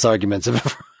ridiculous arguments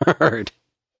I've ever heard.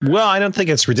 Well, I don't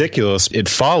think it's ridiculous. It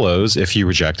follows if you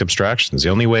reject abstractions. The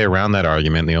only way around that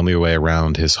argument, the only way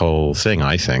around his whole thing,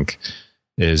 I think,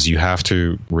 is you have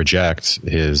to reject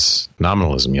his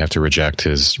nominalism. You have to reject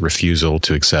his refusal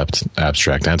to accept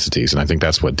abstract entities. And I think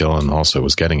that's what Dylan also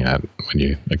was getting at when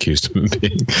you accused him of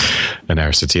being an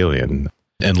Aristotelian.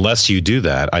 Unless you do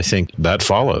that, I think that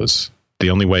follows. The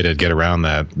only way to get around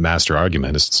that master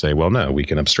argument is to say, well, no, we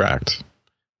can abstract.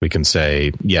 We can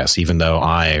say, yes, even though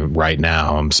I right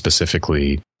now am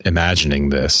specifically imagining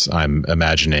this, I'm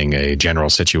imagining a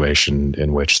general situation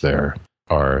in which there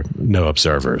are no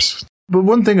observers. But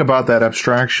one thing about that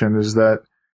abstraction is that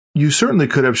you certainly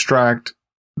could abstract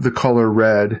the color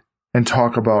red and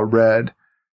talk about red,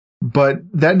 but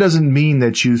that doesn't mean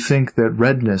that you think that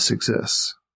redness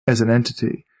exists as an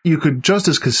entity. You could just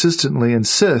as consistently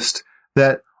insist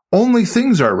that only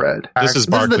things are red. This is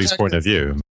Berkeley's point of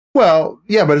view. Well,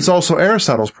 yeah, but it's also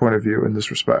Aristotle's point of view in this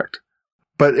respect.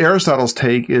 But Aristotle's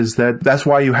take is that that's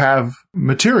why you have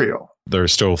material. They're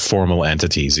still formal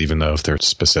entities, even though if they're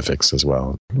specifics as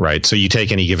well, right? So you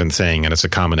take any given thing and it's a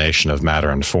combination of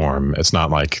matter and form. It's not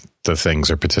like the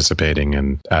things are participating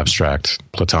in abstract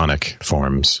Platonic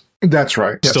forms. That's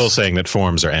right. Yes. Still saying that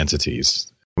forms are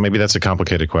entities. Maybe that's a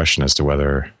complicated question as to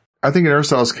whether... I think in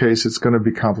Aristotle's case, it's going to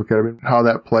be complicated. I mean, how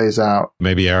that plays out.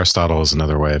 Maybe Aristotle is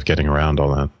another way of getting around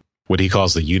all that. What he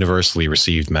calls the universally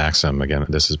received maxim. Again,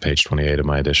 this is page 28 of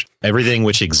my edition. Everything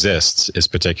which exists is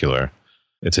particular.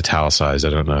 It's italicized. I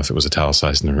don't know if it was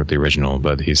italicized in the original,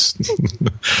 but he's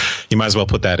he might as well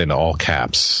put that in all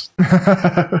caps.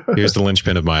 Here's the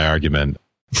linchpin of my argument.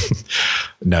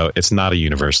 No, it's not a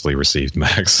universally received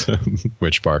maxim,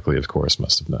 which Berkeley, of course,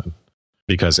 must have known.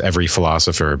 Because every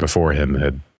philosopher before him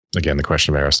had, again, the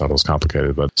question of Aristotle is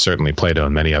complicated, but certainly Plato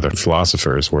and many other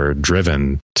philosophers were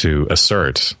driven to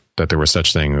assert that there were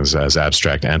such things as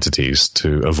abstract entities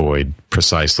to avoid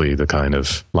precisely the kind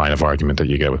of line of argument that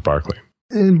you get with Berkeley.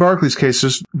 In Berkeley's case,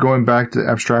 just going back to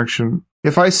abstraction,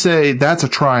 if I say that's a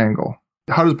triangle,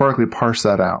 how does Berkeley parse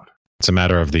that out? It's a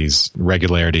matter of these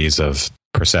regularities of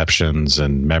perceptions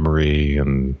and memory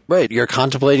and... Right. You're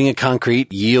contemplating a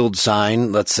concrete yield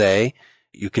sign, let's say.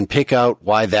 You can pick out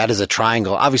why that is a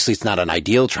triangle. Obviously, it's not an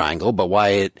ideal triangle, but why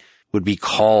it would be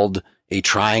called a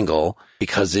triangle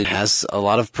because it has a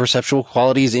lot of perceptual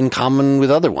qualities in common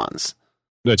with other ones.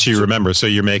 That you remember. So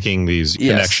you're making these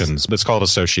connections. That's called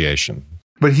association.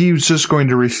 But he was just going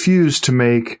to refuse to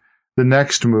make the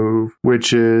next move,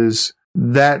 which is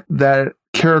that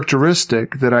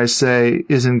characteristic that I say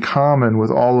is in common with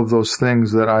all of those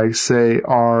things that I say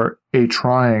are a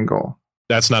triangle.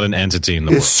 That's not an entity in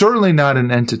the world. It's certainly not an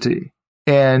entity.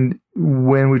 And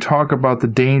when we talk about the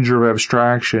danger of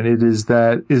abstraction, it is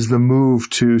the move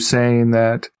to saying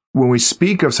that when we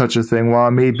speak of such a thing, while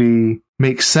it maybe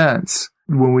makes sense,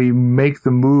 when we make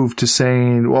the move to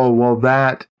saying, oh, well,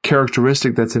 that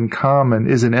characteristic that's in common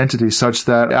is an entity, such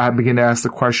that I begin to ask the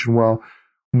question, well,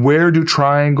 where do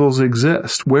triangles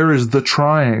exist? Where is the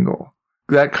triangle?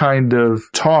 That kind of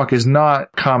talk is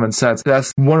not common sense.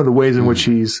 That's one of the ways in which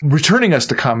he's returning us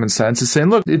to common sense, is saying,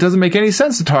 look, it doesn't make any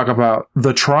sense to talk about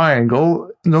the triangle.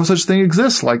 No such thing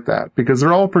exists like that because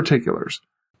they're all particulars.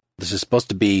 This is supposed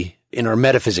to be in our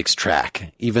metaphysics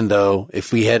track, even though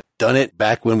if we had done it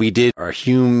back when we did our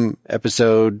Hume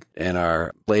episode and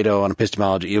our Plato on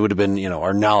epistemology, it would have been,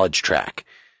 our knowledge track.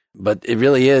 But it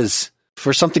really is,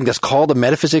 for something that's called a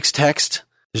metaphysics text,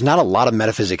 there's not a lot of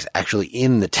metaphysics actually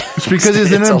in the text. It's because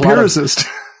he's an empiricist.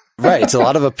 Right. It's a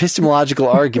lot of epistemological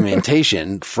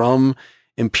argumentation from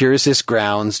empiricist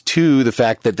grounds to the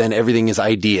fact that then everything is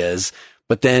ideas.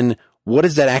 But then what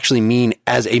does that actually mean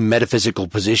as a metaphysical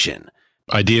position?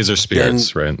 Ideas are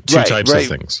spirits, right? Two types of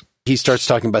things. He starts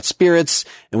talking about spirits,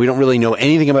 and we don't really know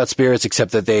anything about spirits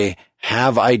except that they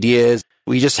have ideas.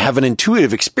 We just have an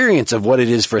intuitive experience of what it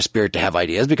is for a spirit to have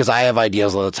ideas, because I have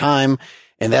ideas all the time,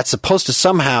 and that's supposed to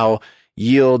somehow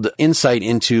yield insight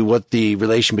into what the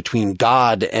relation between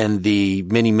God and the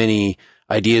many, many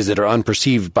ideas that are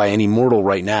unperceived by any mortal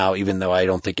right now, even though I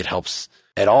don't think it helps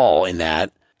at all in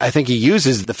that. I think he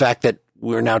uses the fact that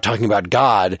we're now talking about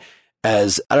God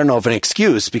as, I don't know if an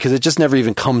excuse, because it just never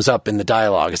even comes up in the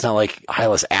dialogue. It's not like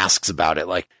Hylas asks about it.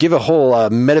 Like, give a whole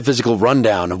metaphysical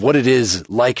rundown of what it is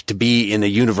like to be in a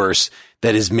universe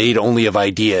that is made only of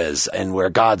ideas and where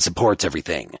God supports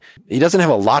everything. He doesn't have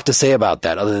a lot to say about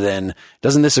that other than,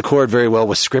 doesn't this accord very well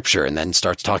with Scripture? And then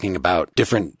starts talking about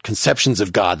different conceptions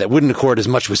of God that wouldn't accord as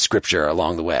much with Scripture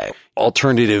along the way.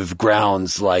 Alternative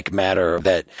grounds like matter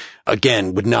that,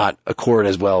 again, would not accord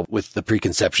as well with the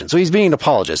preconception. So he's being an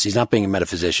apologist. He's not being a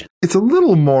metaphysician. It's a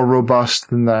little more robust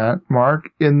than that,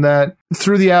 Mark, in that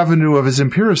through the avenue of his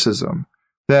empiricism,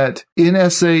 that in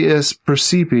Essais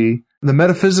Percipi, the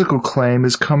metaphysical claim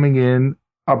is coming in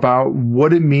about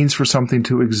what it means for something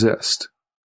to exist.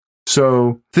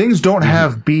 So things don't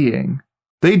have being.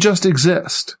 They just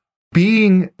exist.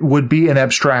 Being would be an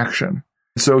abstraction.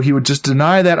 So he would just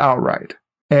deny that outright.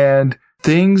 And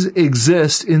things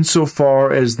exist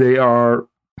insofar as they are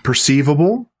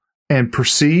perceivable and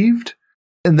perceived.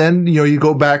 And then, you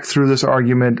go back through this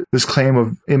argument, this claim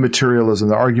of immaterialism,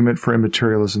 the argument for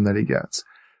immaterialism that he gets.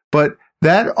 But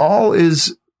that all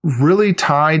is really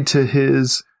tied to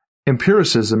his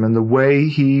empiricism and the way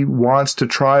he wants to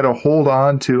try to hold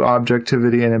on to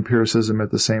objectivity and empiricism at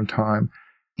the same time.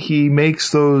 He makes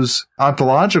those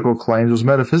ontological claims, those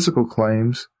metaphysical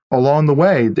claims, along the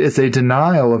way. It's a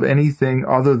denial of anything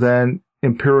other than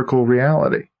empirical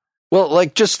reality. Well,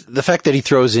 like just the fact that he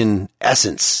throws in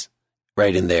essence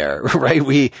right in there, right?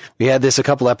 We had this a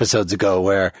couple episodes ago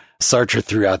where Sartre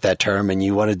threw out that term and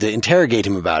you wanted to interrogate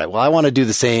him about it. Well, I want to do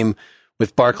the same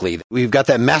with Berkeley. We've got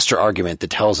that master argument that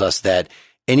tells us that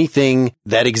anything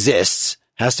that exists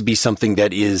has to be something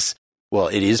that is, well,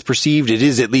 it is perceived. It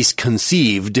is at least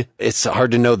conceived. It's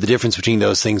hard to know the difference between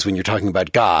those things when you're talking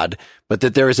about God, but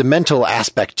that there is a mental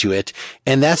aspect to it.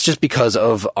 And that's just because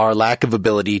of our lack of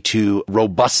ability to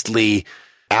robustly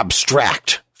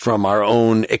abstract from our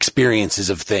own experiences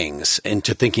of things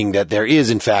into thinking that there is,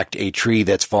 in fact, a tree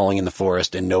that's falling in the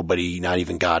forest and nobody, not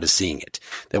even God, is seeing it.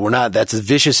 That's a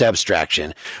vicious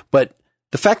abstraction. But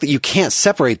the fact that you can't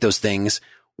separate those things,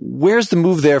 where's the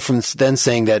move there from then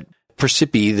saying that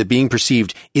percipi, the being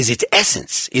perceived, is its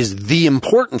essence, is the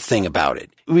important thing about it?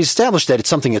 We established that it's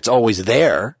something that's always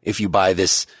there if you buy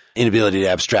this inability to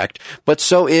abstract, but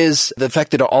so is the fact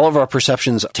that all of our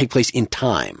perceptions take place in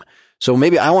time. So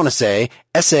maybe I want to say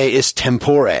esse is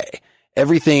tempore.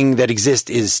 Everything that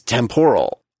exists is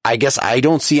temporal. I guess I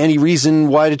don't see any reason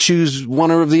why to choose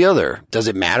one or the other. Does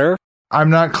it matter?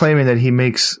 I'm not claiming that he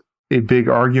makes a big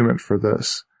argument for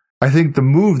this. I think the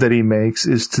move that he makes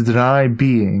is to deny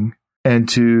being and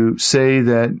to say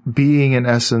that being and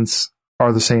essence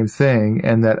are the same thing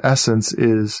and that essence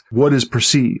is what is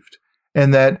perceived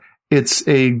and that it's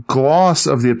a gloss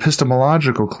of the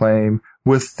epistemological claim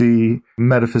with the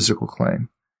metaphysical claim.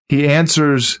 He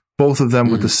answers both of them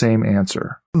with the same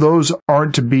answer. Those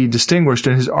aren't to be distinguished,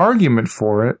 and his argument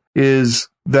for it is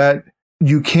that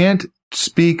you can't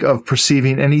speak of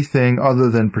perceiving anything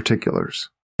other than particulars,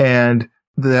 and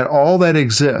that all that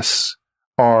exists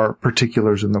are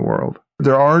particulars in the world.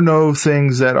 There are no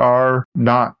things that are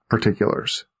not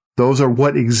particulars. Those are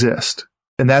what exist,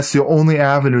 and that's the only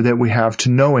avenue that we have to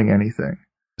knowing anything.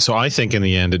 So I think in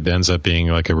the end, it ends up being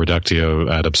like a reductio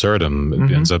ad absurdum.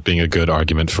 It ends up being a good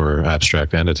argument for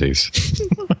abstract entities.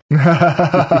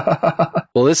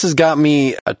 Well, this has got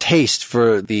me a taste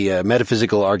for the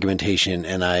metaphysical argumentation,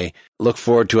 and I look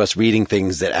forward to us reading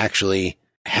things that actually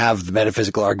have the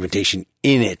metaphysical argumentation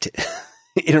in it,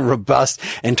 in a robust,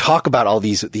 and talk about all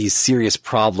these serious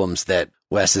problems that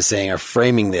Wes is saying are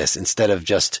framing this instead of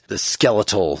just the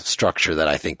skeletal structure that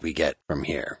I think we get from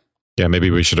here. Yeah,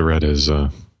 maybe we should have read his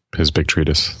big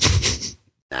treatise.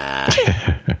 Nah.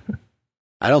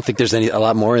 I don't think there's a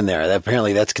lot more in there.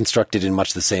 Apparently that's constructed in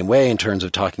much the same way in terms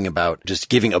of talking about just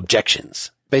giving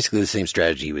objections. Basically the same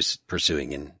strategy he was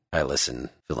pursuing in Hylas and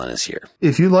Philenis here.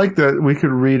 If you like that, we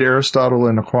could read Aristotle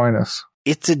and Aquinas.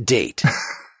 It's a date.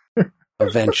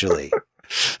 Eventually.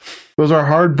 Those are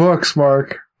hard books,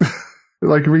 Mark.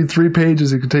 Like read 3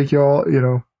 pages, it could take you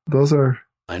all, those are...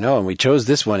 I know, and we chose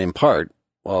this one in part.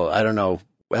 Well, I don't know.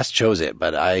 Wes chose it,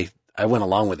 but I went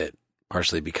along with it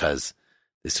partially because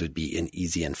this would be an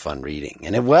easy and fun reading.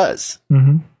 And it was.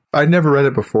 Mm-hmm. I'd never read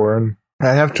it before, and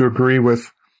I have to agree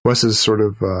with Wes's sort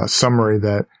of summary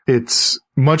that it's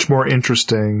much more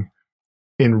interesting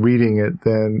in reading it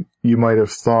than you might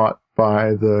have thought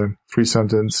by the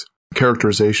 3-sentence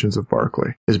characterizations of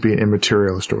Berkeley as being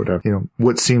immaterialist or whatever.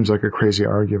 What seems like a crazy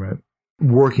argument.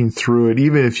 Working through it,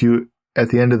 even if you, at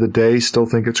the end of the day, still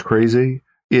think it's crazy,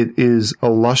 it is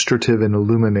illustrative and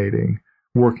illuminating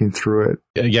working through it.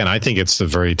 Again, I think it's a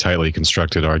very tightly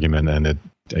constructed argument, and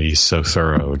he's so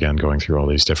thorough, again, going through all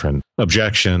these different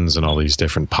objections and all these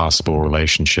different possible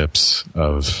relationships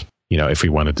of, if we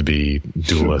wanted to be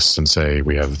dualists and say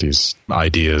we have these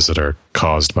ideas that are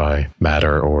caused by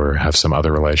matter or have some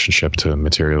other relationship to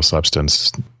material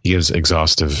substance, he gives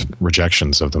exhaustive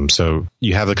rejections of them. So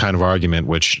you have the kind of argument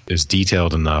which is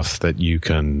detailed enough that you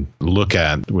can look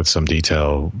at with some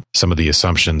detail some of the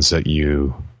assumptions that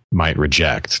you might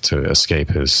reject to escape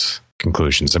his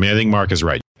conclusions. I mean, I think Mark is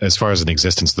right. As far as an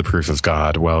existence of the proof of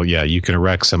God, well, yeah, you can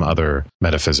erect some other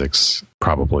metaphysics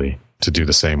probably to do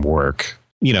the same work.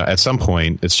 At some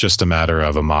point, it's just a matter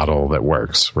of a model that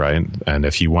works, right? And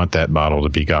if you want that model to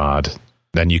be God,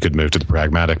 then you could move to the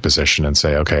pragmatic position and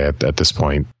say, okay, at this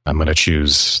point, I'm going to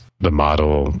choose the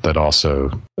model that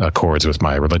also accords with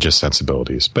my religious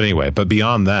sensibilities. But anyway,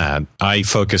 beyond that, I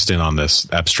focused in on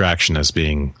this abstraction as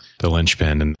being the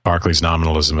linchpin, and Berkeley's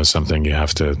nominalism is something you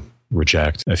have to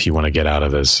reject if you want to get out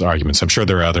of his arguments. I'm sure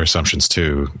there are other assumptions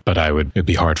too, but it'd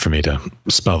be hard for me to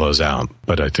spell those out.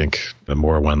 But I think the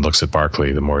more one looks at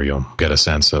Berkeley, the more you'll get a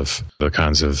sense of the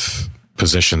kinds of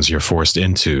positions you're forced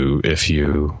into if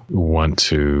you want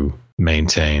to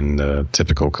maintain the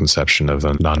typical conception of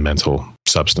a non-mental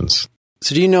substance.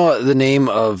 So do you know the name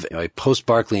of a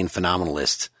post-Berkeleyan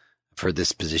phenomenalist? I've heard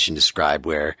this position described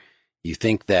where you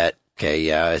think that, okay,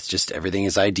 yeah, it's just everything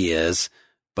is ideas,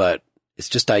 but it's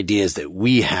just ideas that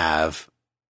we have.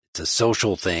 It's a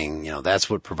social thing. That's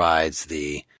what provides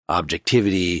the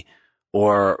objectivity,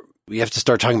 or we have to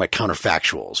start talking about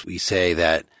counterfactuals. We say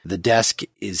that the desk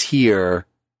is here,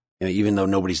 even though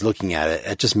nobody's looking at it.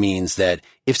 It just means that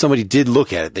if somebody did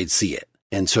look at it, they'd see it.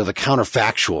 And so the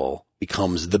counterfactual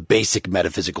becomes the basic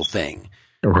metaphysical thing.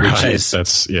 Right. Which is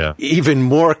That's, yeah. even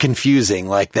more confusing,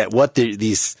 like that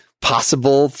these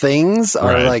possible things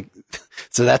are Right. like,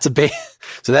 so that's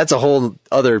a whole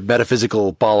other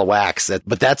metaphysical ball of wax.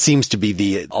 But that seems to be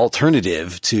the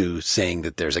alternative to saying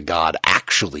that there's a God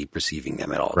actually perceiving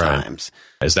them at all Right. times.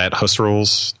 Is that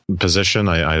Husserl's position?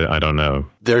 I don't know.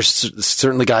 There's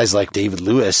certainly guys like David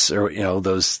Lewis, or,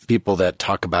 those people that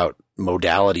talk about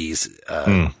modalities,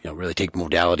 really take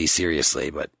modalities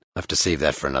seriously, but I'll have to save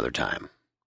that for another time.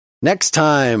 Next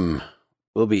time,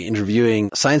 we'll be interviewing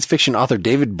science fiction author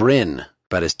David Brin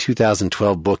about his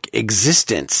 2012 book,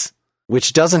 Existence,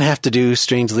 which doesn't have to do,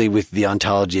 strangely, with the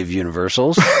ontology of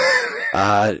universals,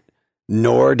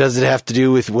 nor does it have to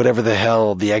do with whatever the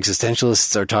hell the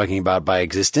existentialists are talking about by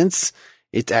existence.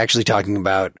 It's actually talking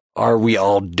about, are we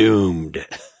all doomed?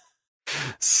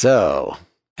 So,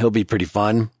 he'll be pretty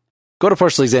fun. Go to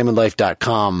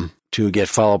partiallyexaminedlife.com to get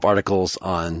follow-up articles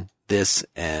on this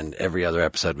and every other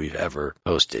episode we've ever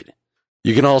posted.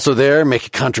 You can also there make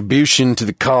a contribution to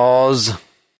the cause.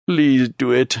 Please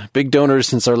do it. Big donors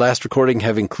since our last recording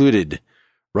have included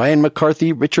Ryan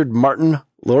McCarthy, Richard Martin,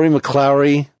 Lori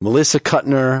McClowry, Melissa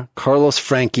Kuttner, Carlos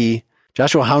Frankie,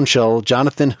 Joshua Hounshell,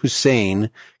 Jonathan Hussein,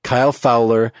 Kyle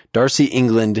Fowler, Darcy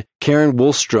England, Karen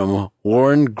Woolstrom,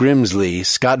 Warren Grimsley,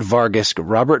 Scott Vargas,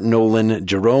 Robert Nolan,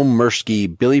 Jerome Mursky,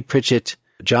 Billy Pritchett,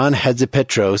 John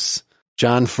Hadzipetros,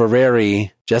 John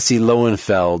Ferreri, Jesse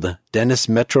Lowenfeld, Dennis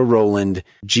Metro Rowland,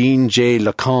 Jean J.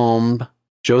 Lacombe,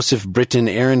 Joseph Britton,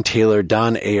 Aaron Taylor,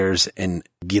 Don Ayers, and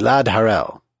Gilad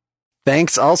Harel.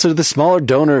 Thanks also to the smaller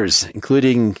donors,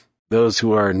 including those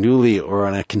who are newly or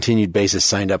on a continued basis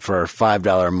signed up for our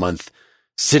 $5 a month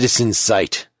citizen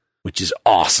site, which is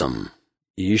awesome.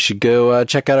 You should go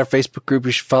check out our Facebook group.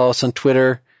 You should follow us on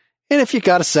Twitter. And if you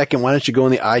got a second, why don't you go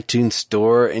in the iTunes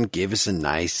store and give us a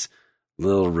nice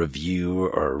little review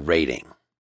or rating.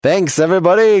 Thanks,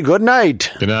 everybody. Good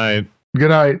night. Good night. Good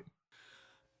night.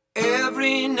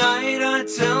 Every night I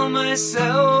tell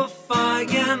myself I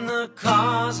am the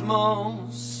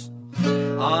cosmos.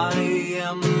 I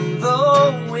am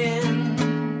the wind.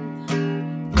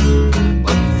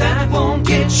 But that won't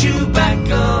get you back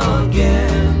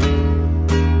again.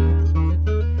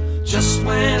 Just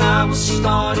when I was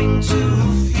starting to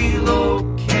feel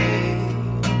okay,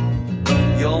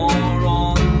 you're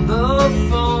on the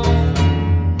phone.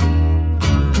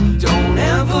 Don't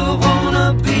ever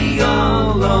wanna be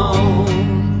alone.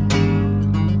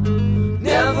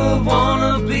 Never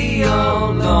wanna be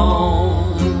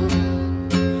alone.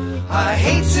 I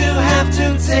hate to have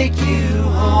to take you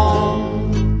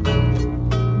home.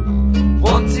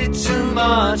 Wanted too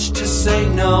much to say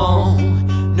no,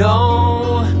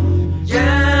 no,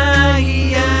 yeah,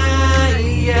 yeah,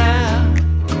 yeah,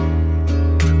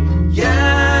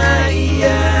 yeah,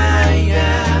 yeah,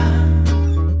 yeah.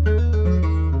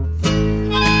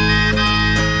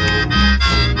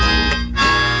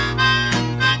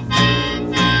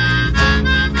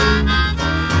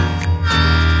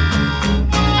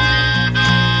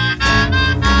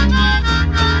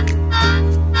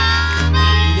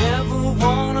 Never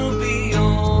wanna be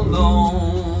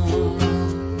alone.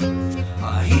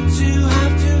 I hate to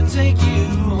have to take you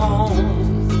home.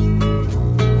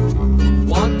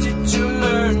 Wanted to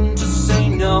learn to say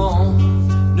no,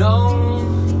 no,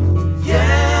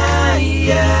 yeah,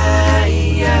 yeah,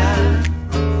 yeah,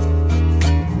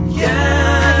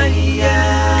 yeah,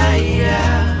 yeah,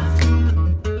 yeah.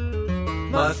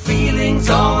 My feelings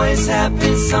always have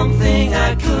been something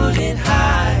I couldn't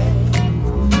hide.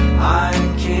 I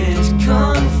can't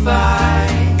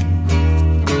confide.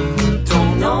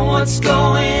 Don't know what's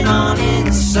going on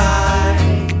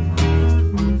inside.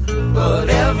 But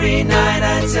every night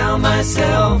I tell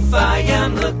myself I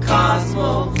am the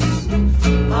cosmos.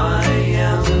 I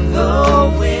am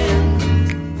the wind.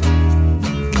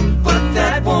 But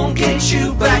that won't get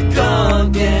you back